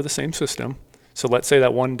converted over the same system. So let's say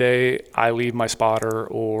that one day I leave my spotter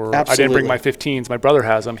or I didn't bring my 15s, my brother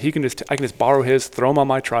has them. I can just borrow his, throw them on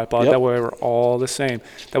my tripod. That way we're all the same.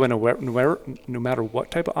 That way no matter what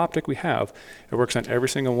type of optic we have, it works on every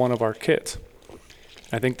single one of our kits.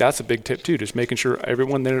 I think that's a big tip too, just making sure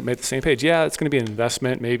everyone there made the same page. Yeah, it's going to be an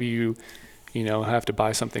investment. Maybe you have to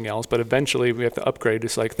buy something else, but eventually we have to upgrade.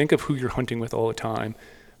 It's like, think of who you're hunting with all the time.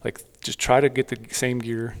 Like, just try to get the same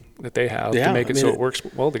gear that they have to make so it works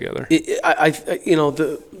well together.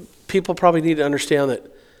 The people probably need to understand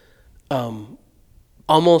that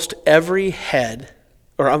almost every head,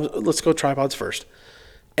 or let's go tripods first.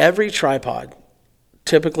 Every tripod,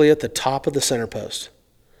 typically at the top of the center post,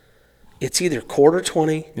 it's either 1/4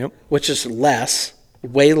 20, which is less,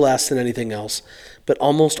 way less than anything else, but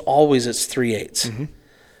almost always it's 3/8.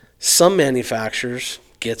 Some manufacturers,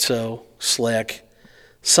 Gitzo, Slick,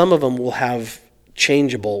 some of them will have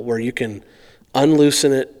changeable where you can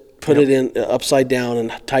unloosen it, put it in upside down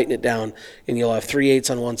and tighten it down, and you'll have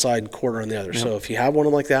 3/8 on one side and quarter on the other. So if you have one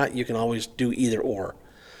like that, you can always do either or.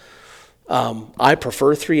 I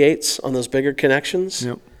prefer 3/8 on those bigger connections.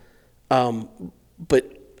 But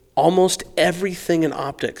almost everything in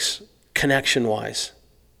optics, connection-wise,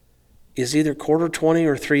 is either quarter 20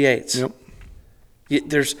 or 3/8.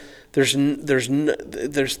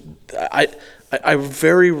 I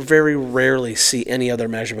very, very rarely see any other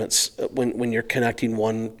measurements when you're connecting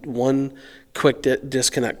one quick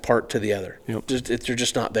disconnect part to the other. They're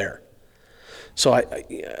just not there. So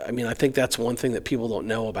I mean, I think that's one thing that people don't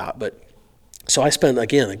know about. But so I spend,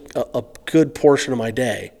 again, a good portion of my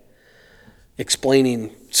day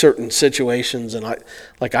explaining certain situations, and I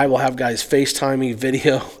will have guys FaceTime me,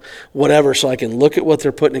 video, whatever, so I can look at what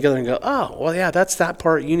they're putting together and go, oh, well, yeah, that's that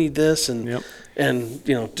part. You need this, and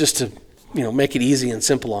just to make it easy and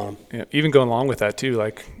simple on them. Yeah, even going along with that too.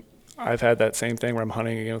 Like I've had that same thing where I'm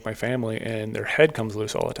hunting again with my family, and their head comes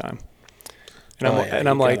loose all the time, and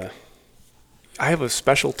I'm like, I have a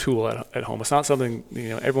special tool at home. It's not something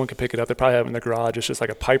everyone can pick it up. They probably have it in their garage. It's just like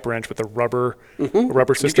a pipe wrench with a rubber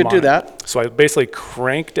system. You could do that. So I basically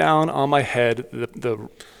crank down on my head the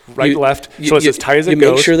right, left, so it's as tight as it goes.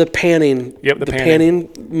 You make sure the panning, the panning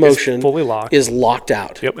motion is fully locked. Is locked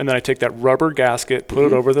out. Yep, and then I take that rubber gasket, put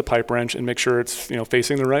it over the pipe wrench, and make sure it's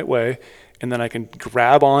facing the right way, and then I can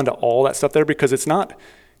grab onto all that stuff there because it's not.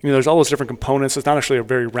 There's all those different components. It's not actually a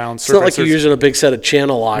very round surface. It's not like you're using a big set of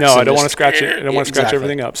channel locks. No, I don't want to scratch it. I don't want to scratch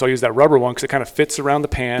everything up. So I use that rubber one because it kind of fits around the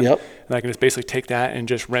pan. Yep. And I can just basically take that and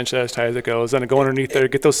just wrench that as tight as it goes. Then I go underneath there,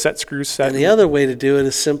 get those set screws set. And the other way to do it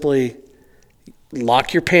is simply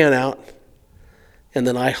lock your pan out, and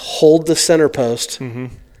then I hold the center post. And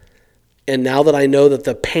now that I know that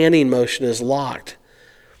the panning motion is locked,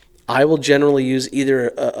 I will generally use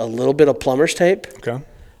either a little bit of plumber's tape. Okay.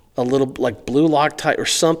 A little like blue Loctite or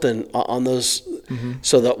something on those,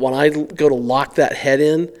 so that when I go to lock that head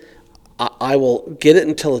in, I will get it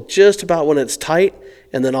until just about when it's tight,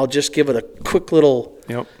 and then I'll just give it a quick little.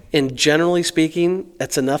 And generally speaking,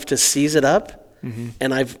 that's enough to seize it up.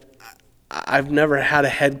 And I've never had a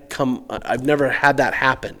head come. I've never had that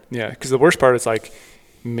happen. Yeah, because the worst part is like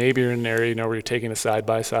maybe you're in an area where you're taking a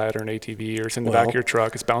side-by-side or an ATV or it's in the back of your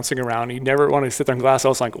truck, it's bouncing around. You never want to sit there and glass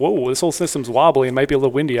out like, whoa, this whole system's wobbly. It might be a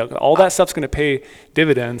little windy. All that stuff's going to pay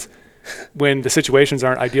dividends when the situations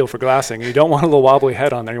aren't ideal for glassing. You don't want a little wobbly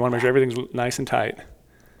head on there. You want to make sure everything's nice and tight.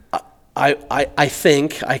 I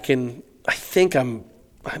think I'm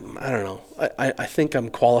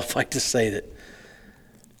qualified to say that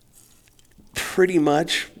pretty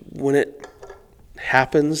much when it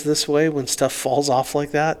happens this way, when stuff falls off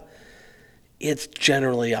like that, it's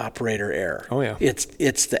generally operator error. Oh yeah. It's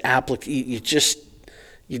the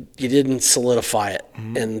you didn't solidify it.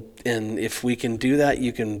 And if we can do that,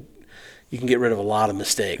 you can get rid of a lot of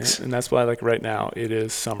mistakes. And that's why, like right now, it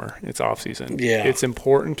is summer. It's off season. Yeah. It's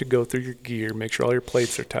important to go through your gear, make sure all your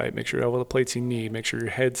plates are tight, make sure you have all the plates you need, make sure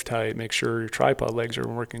your head's tight, make sure your tripod legs are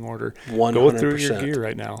in working order. 100%. Go through your gear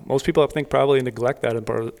right now. Most people, I think, probably neglect that in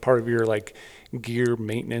part of your like gear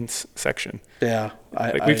maintenance section. Yeah.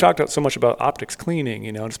 We've talked so much about optics cleaning,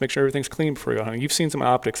 just make sure everything's clean before you go hunting. You've seen some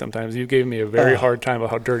optics sometimes. You've given me a very hard time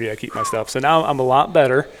about how dirty I keep my stuff. So now I'm a lot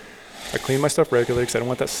better. I clean my stuff regularly because I don't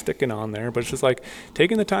want that sticking on there. But it's just like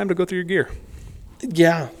taking the time to go through your gear.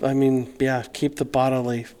 Yeah. I mean, keep the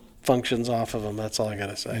bodily functions off of them. That's all I got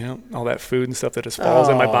to say. Yeah. All that food and stuff that just falls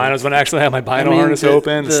in my binos when I actually have my bino harness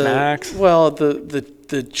open, the snacks. Well,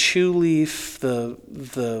 the chew leaf, the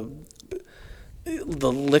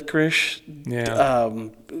licorice,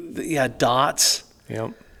 dots.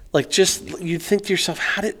 Yep. Like just you think to yourself,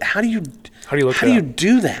 how do you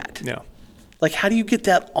do that? Yeah. Like how do you get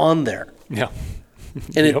that on there? Yeah.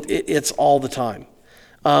 And it's all the time.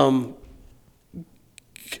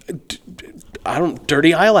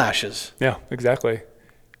 Dirty eyelashes. Yeah, exactly.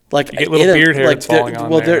 Like you get little beard hair that's falling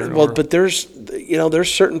on there. But there's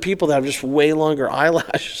certain people that have just way longer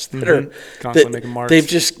eyelashes that are constantly making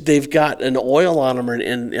marks. They've got an oil on them,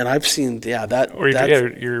 and I've seen that. Or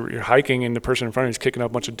you're hiking and the person in front of you is kicking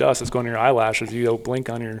up a bunch of dust that's going to your eyelashes. You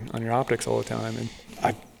blink on your optics all the time, and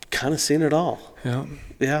I've kind of seen it all. Yeah.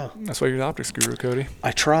 Yeah. That's why you're the optics guru, Cody.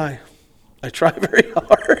 I try very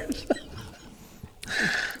hard.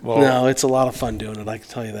 Well, no, it's a lot of fun doing it. I can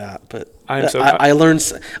tell you that. But I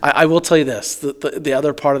learned. I will tell you this: the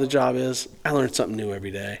other part of the job is I learn something new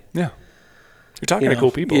every day. Yeah, you're talking to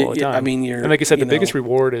cool people all the time. I mean, and like you said, the biggest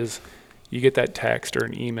reward is you get that text or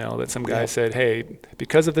an email that some guy Yep. said, hey,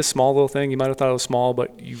 because of this small little thing, you might have thought it was small,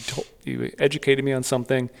 but you educated me on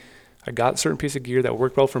something. I got a certain piece of gear that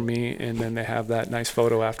worked well for me, and then they have that nice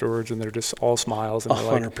photo afterwards, and they're just all smiles, and they're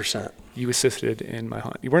like, 100%. you assisted in my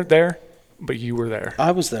hunt. You weren't there, but you were there.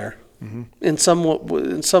 I was there. In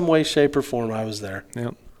some way, shape, or form. I was there. Yeah.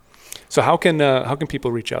 So how can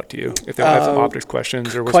people reach out to you if they have some optics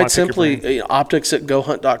questions or Quite simply, optics at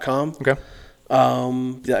GOHUNT.com. Okay.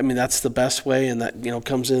 Yeah, I mean, that's the best way, and that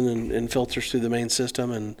comes in and filters through the main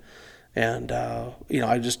system, and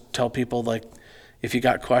I just tell people, like, if you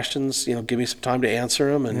got questions, give me some time to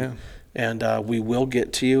answer them, and we will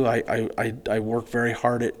get to you. I work very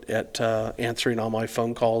hard at answering all my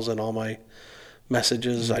phone calls and all my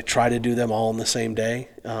messages. I try to do them all in the same day.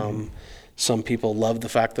 Some people love the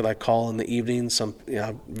fact that I call in the evening.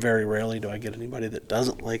 Very rarely do I get anybody that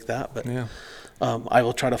doesn't like that, but I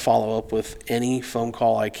will try to follow up with any phone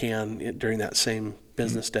call I can during that same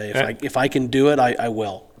business day. If I can do it, I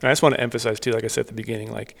will. I just want to emphasize too, like I said at the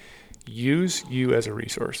beginning, like, use you as a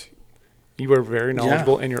resource. You are very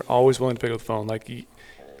knowledgeable, and you're always willing to pick up the phone. Like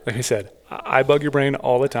I said, I bug your brain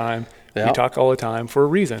all the time. Yeah. You talk all the time for a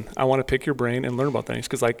reason. I want to pick your brain and learn about things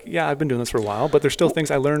because, I've been doing this for a while, but there's still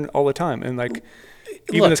things I learn all the time. And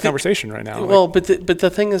even this conversation right now. Well, but the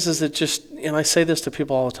thing is that just, and I say this to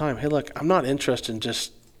people all the time. Hey, look, I'm not interested in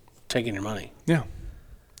just taking your money. Yeah.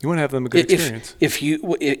 You want to have them a good experience. If you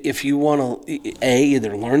want to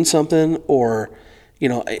either learn something or,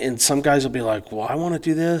 and some guys will be like, well, I want to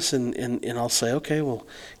do this, and I'll say, okay, well,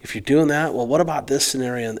 if you're doing that, well, what about this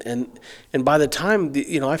scenario? And by the time,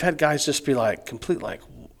 I've had guys just be like,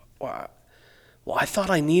 wow, well, I thought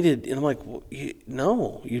I needed, and I'm like, well,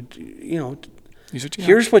 no,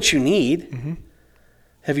 here's what you need. Mm-hmm.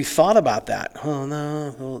 Have you thought about that? Oh,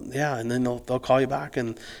 no. Well, yeah. And then they'll call you back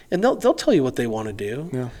and they'll tell you what they want to do.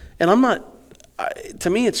 Yeah. And to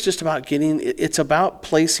me, it's just about it's about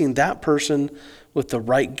placing that person with the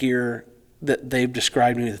right gear that they've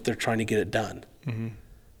described to me that they're trying to get it done. Mm-hmm.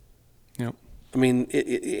 Yep. I mean,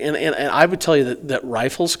 and I would tell you that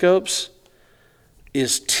rifle scopes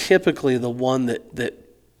is typically the one that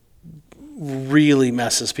really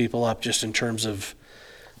messes people up just in terms of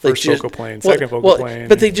first focal plane, second focal plane.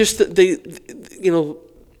 But they just they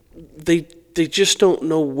just don't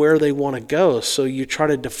know where they want to go. So you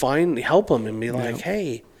try to help them and be like,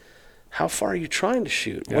 hey, how far are you trying to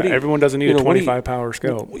shoot? Yeah, everyone doesn't need a 25 power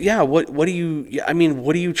scope. Yeah. What are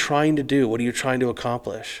you trying to do? What are you trying to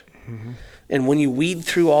accomplish? Mm-hmm. And when you weed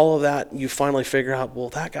through all of that, you finally figure out, well,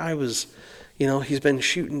 that guy was, he's been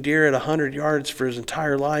shooting deer at 100 yards for his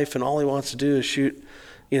entire life, and all he wants to do is shoot,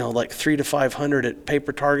 like 300 to 500 at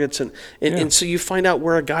paper targets, and so you find out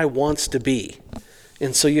where a guy wants to be,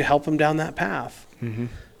 and so you help him down that path. Mm-hmm.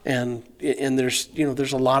 And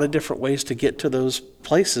there's a lot of different ways to get to those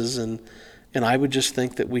places, and I would just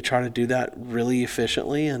think that we try to do that really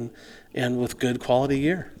efficiently and with good quality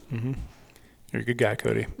gear. Mm-hmm. You're a good guy,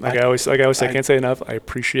 Cody. I always say, I can't say enough. I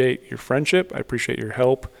appreciate your friendship. I appreciate your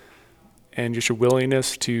help, and just your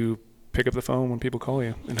willingness to pick up the phone when people call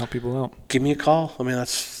you and help people out. Give me a call. I mean,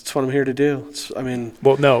 that's what I'm here to do.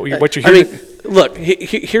 Well, no, what you're here. Look,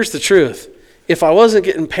 here's the truth. If I wasn't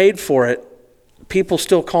getting paid for it, people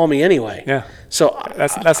still call me anyway. Yeah. So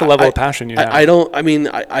that's the level of passion you have.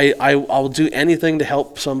 I'll do anything to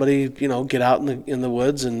help somebody, get out in the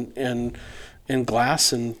woods and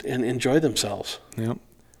glass and enjoy themselves. Yep.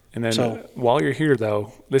 And then while you're here,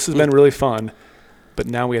 though, this has been really fun. But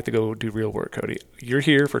now we have to go do real work, Cody. You're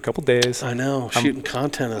here for a couple days. I know. Shooting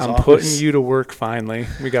content is I'm putting you to work finally.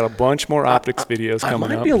 We got a bunch more optics videos coming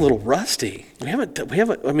up. I might be a little rusty. We haven't.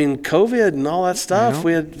 I mean, COVID and all that stuff.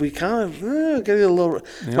 We kind of get a little.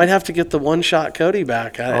 Might have to get the one-shot Cody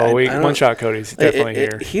back. One-shot Cody's definitely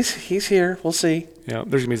here. He's here. We'll see. Yeah.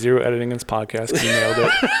 There's gonna be zero editing in this podcast. You nailed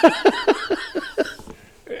it.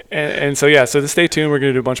 And so stay tuned. We're going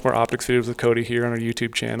to do a bunch more optics videos with Cody here on our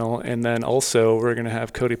YouTube channel. And then also we're going to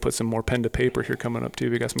have Cody put some more pen to paper here coming up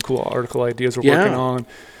too. We got some cool article ideas we're working on.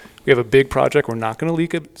 We have a big project. We're not going to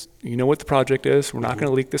leak it. You know what the project is. We're not going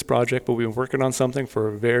to leak this project, but we've been working on something for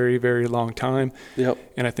a very, very long time. Yep.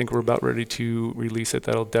 And I think we're about ready to release it.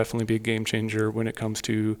 That'll definitely be a game changer when it comes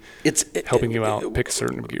to helping you out pick a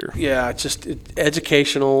certain gear. Yeah, it's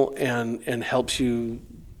educational and helps you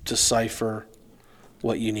decipher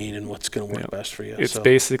what you need and what's going to work best for you. It's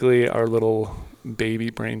basically our little baby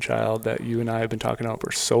brainchild that you and I have been talking about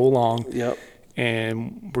for so long. Yep.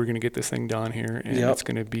 And we're going to get this thing done here, and it's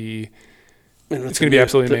going to be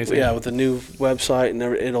absolutely amazing. Yeah, with the new website and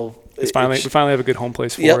we finally have a good home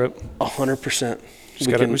place for it. 100%. We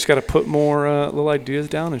just got to put more little ideas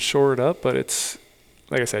down and shore it up, but it's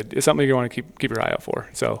like I said, it's something you want to keep your eye out for.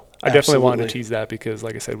 So I definitely wanted to Absolutely. tease that because,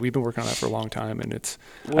 like I said, we've been working on that for a long time, and I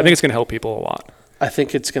think it's going to help people a lot. I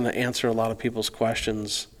think it's going to answer a lot of people's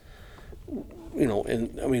questions.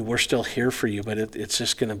 And I mean, we're still here for you, but it's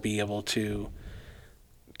just going to be able to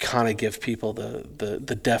kind of give people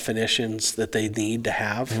the definitions that they need to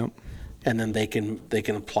have, Yep. and then they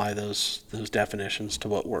can apply those definitions to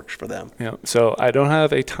what works for them. Yeah. So I don't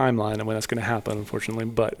have a timeline on when that's going to happen, unfortunately,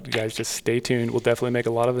 but you guys just stay tuned. We'll definitely make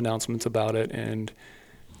a lot of announcements about it, and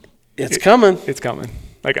It's coming. it's coming.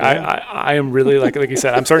 Like Yeah. I am really like you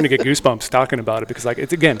said, I'm starting to get goosebumps talking about it because like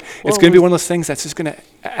it's going Well, to be one of those things that's just going to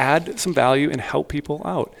add some value and help people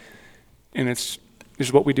out, and it's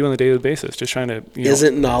what we do on a daily basis. Just trying to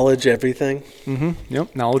Isn't knowledge everything?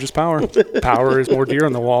 Yep. Knowledge is power. Power is more deer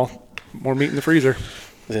on the wall, more meat in the freezer.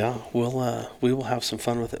 Yeah, we will have some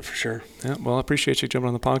fun with it for sure. Yeah. Well, I appreciate you jumping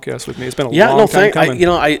on the podcast with me. It's been a Yeah, long no, time coming.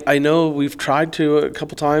 I know we've tried to a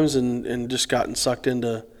couple times and just gotten sucked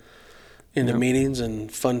into Yep. meetings and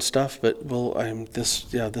fun stuff, but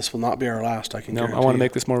this will not be our last. I can No, I guarantee want to you.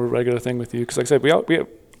 make this more of a regular thing with you because, like I said,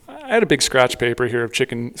 I had a big scratch paper here of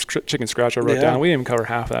chicken scratch I wrote Yeah. down. We didn't even cover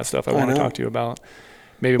half of that stuff I want to know. talk to you about.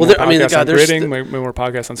 Maybe Well, more there- I mean, podcasts God, on there's gridding, the- maybe more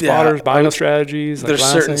podcasts on Yeah, spotters, I bino would- strategies. There's like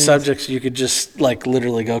certain glassing, subjects you could just like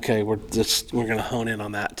literally go, okay, we're going to hone in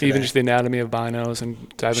on that today. even just the anatomy of binos and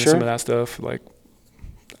dive into Sure. some of that stuff. Like,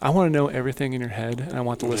 I want to know everything in your head, and I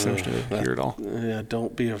want the listeners to hear it all. Yeah,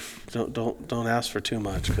 don't ask for too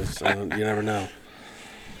much because you never know.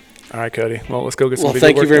 All right, Cody. Well, let's go get some Well, video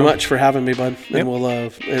thank you work very done. much for having me, bud. Yep. And we'll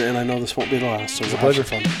and I know this won't be the last, so It's a we'll have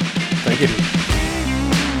some pleasure. fun. Thank you.